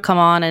to come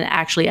on and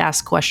actually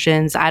ask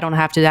questions. I don't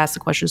have to ask the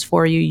questions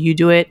for you. You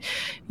do it.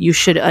 You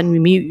should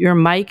unmute your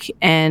mic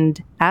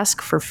and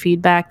ask for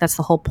feedback. That's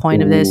the whole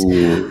point of this.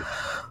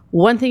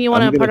 One thing you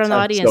want to impart on the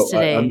audience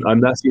today.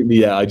 I'm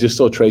asking, I just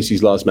saw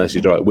Tracy's last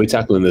message. All right, we're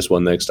tackling this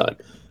one next time.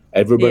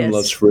 Everybody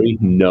loves free.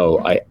 No,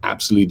 I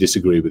absolutely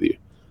disagree with you.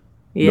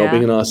 Not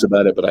being an ass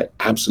about it, but I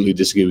absolutely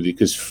disagree with you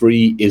because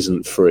free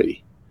isn't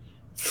free.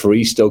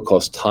 Free still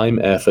costs time,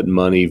 effort,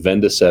 money,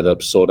 vendor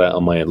setup, sort out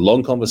on my end.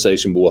 Long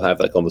conversation, but we'll have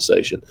that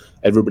conversation.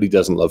 Everybody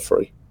doesn't love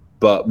free,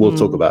 but we'll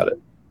talk about it.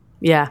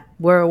 Yeah,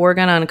 we're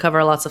gonna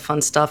uncover lots of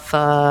fun stuff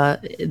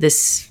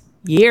this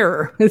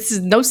year. This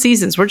is no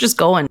seasons. We're just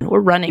going. We're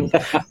running.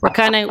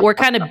 We're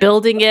kind of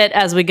building it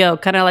as we go.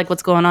 Kind of like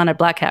what's going on at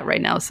Black Hat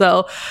right now.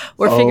 So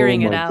we're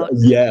figuring it out. God.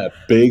 Yeah,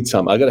 big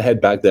time. I got to head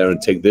back there and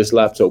take this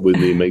laptop with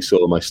me and make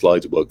sure my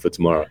slides work for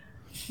tomorrow.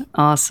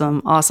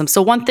 Awesome.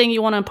 So one thing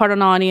you want to impart on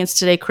the audience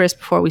today, Chris,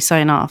 before we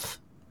sign off?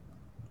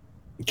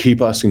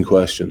 Keep asking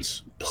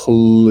questions,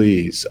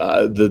 please.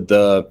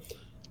 The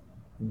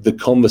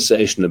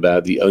conversation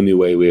about the only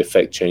way we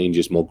affect change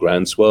is more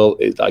groundswell.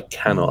 I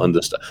cannot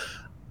understand.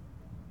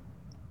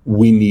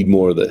 We need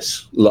more of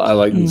this.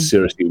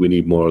 Seriously, we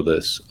need more of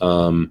this.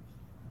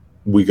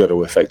 We got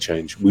to affect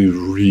change. We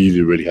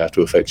really, really have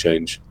to affect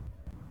change.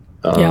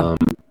 We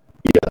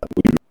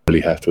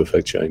really have to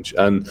affect change.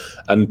 And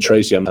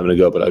Tracy, I'm having a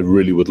go, but I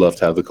really would love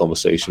to have the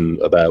conversation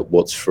about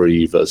what's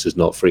free versus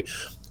not free.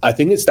 I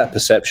think it's that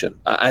perception.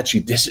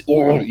 Okay,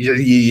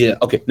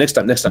 next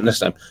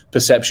time.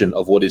 Perception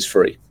of what is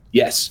free.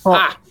 Yes. Well,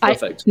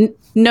 Perfect.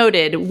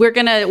 Noted. We're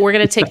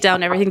gonna take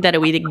down everything that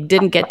we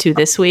didn't get to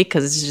this week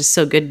because it's just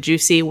so good,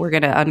 juicy. We're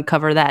gonna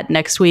uncover that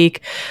next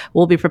week.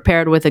 We'll be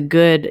prepared with a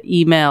good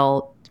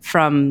email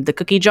from the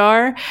cookie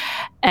jar,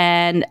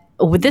 and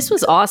this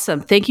was awesome.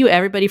 Thank you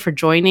everybody for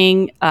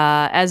joining.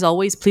 As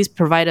always, please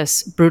provide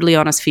us brutally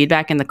honest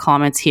feedback in the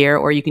comments here,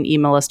 or you can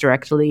email us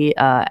directly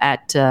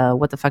at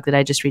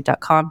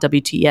whatthefuckdidijustread.com,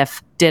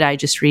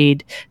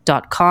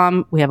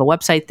 WTF.didijustread.com. We have a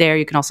website there.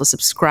 You can also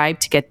subscribe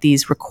to get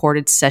these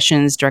recorded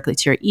sessions directly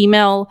to your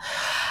email.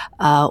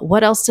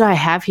 What else do I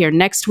have here?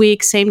 Next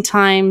week, same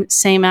time,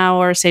 same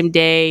hour, same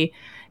day.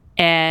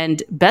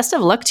 And best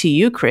of luck to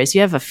you, Chris. You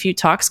have a few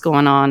talks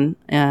going on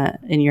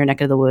in your neck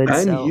of the woods.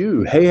 And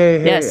you.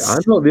 Hey. Yes.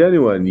 I'm not the only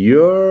one.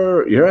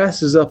 Your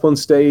ass is up on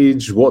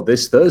stage,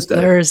 this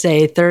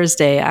Thursday?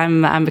 Thursday.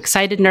 I'm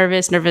excited,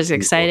 nervous,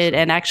 excited.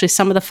 Awesome. And actually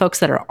some of the folks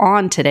that are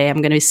on today,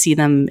 I'm going to see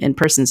them in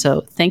person.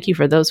 So thank you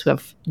for those who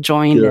have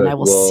joined. Good. And I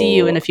will see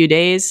you in a few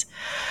days.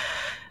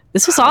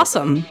 This was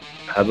awesome.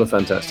 Have a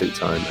fantastic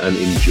time and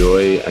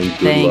enjoy and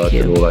good luck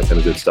and all that kind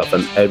of good stuff.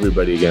 And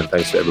everybody, again,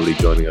 thanks for everybody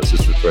joining us.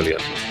 This was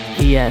brilliant.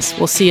 Yes.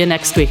 We'll see you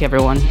next week,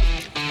 everyone.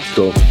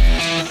 Cool.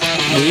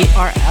 We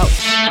are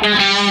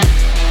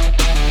out.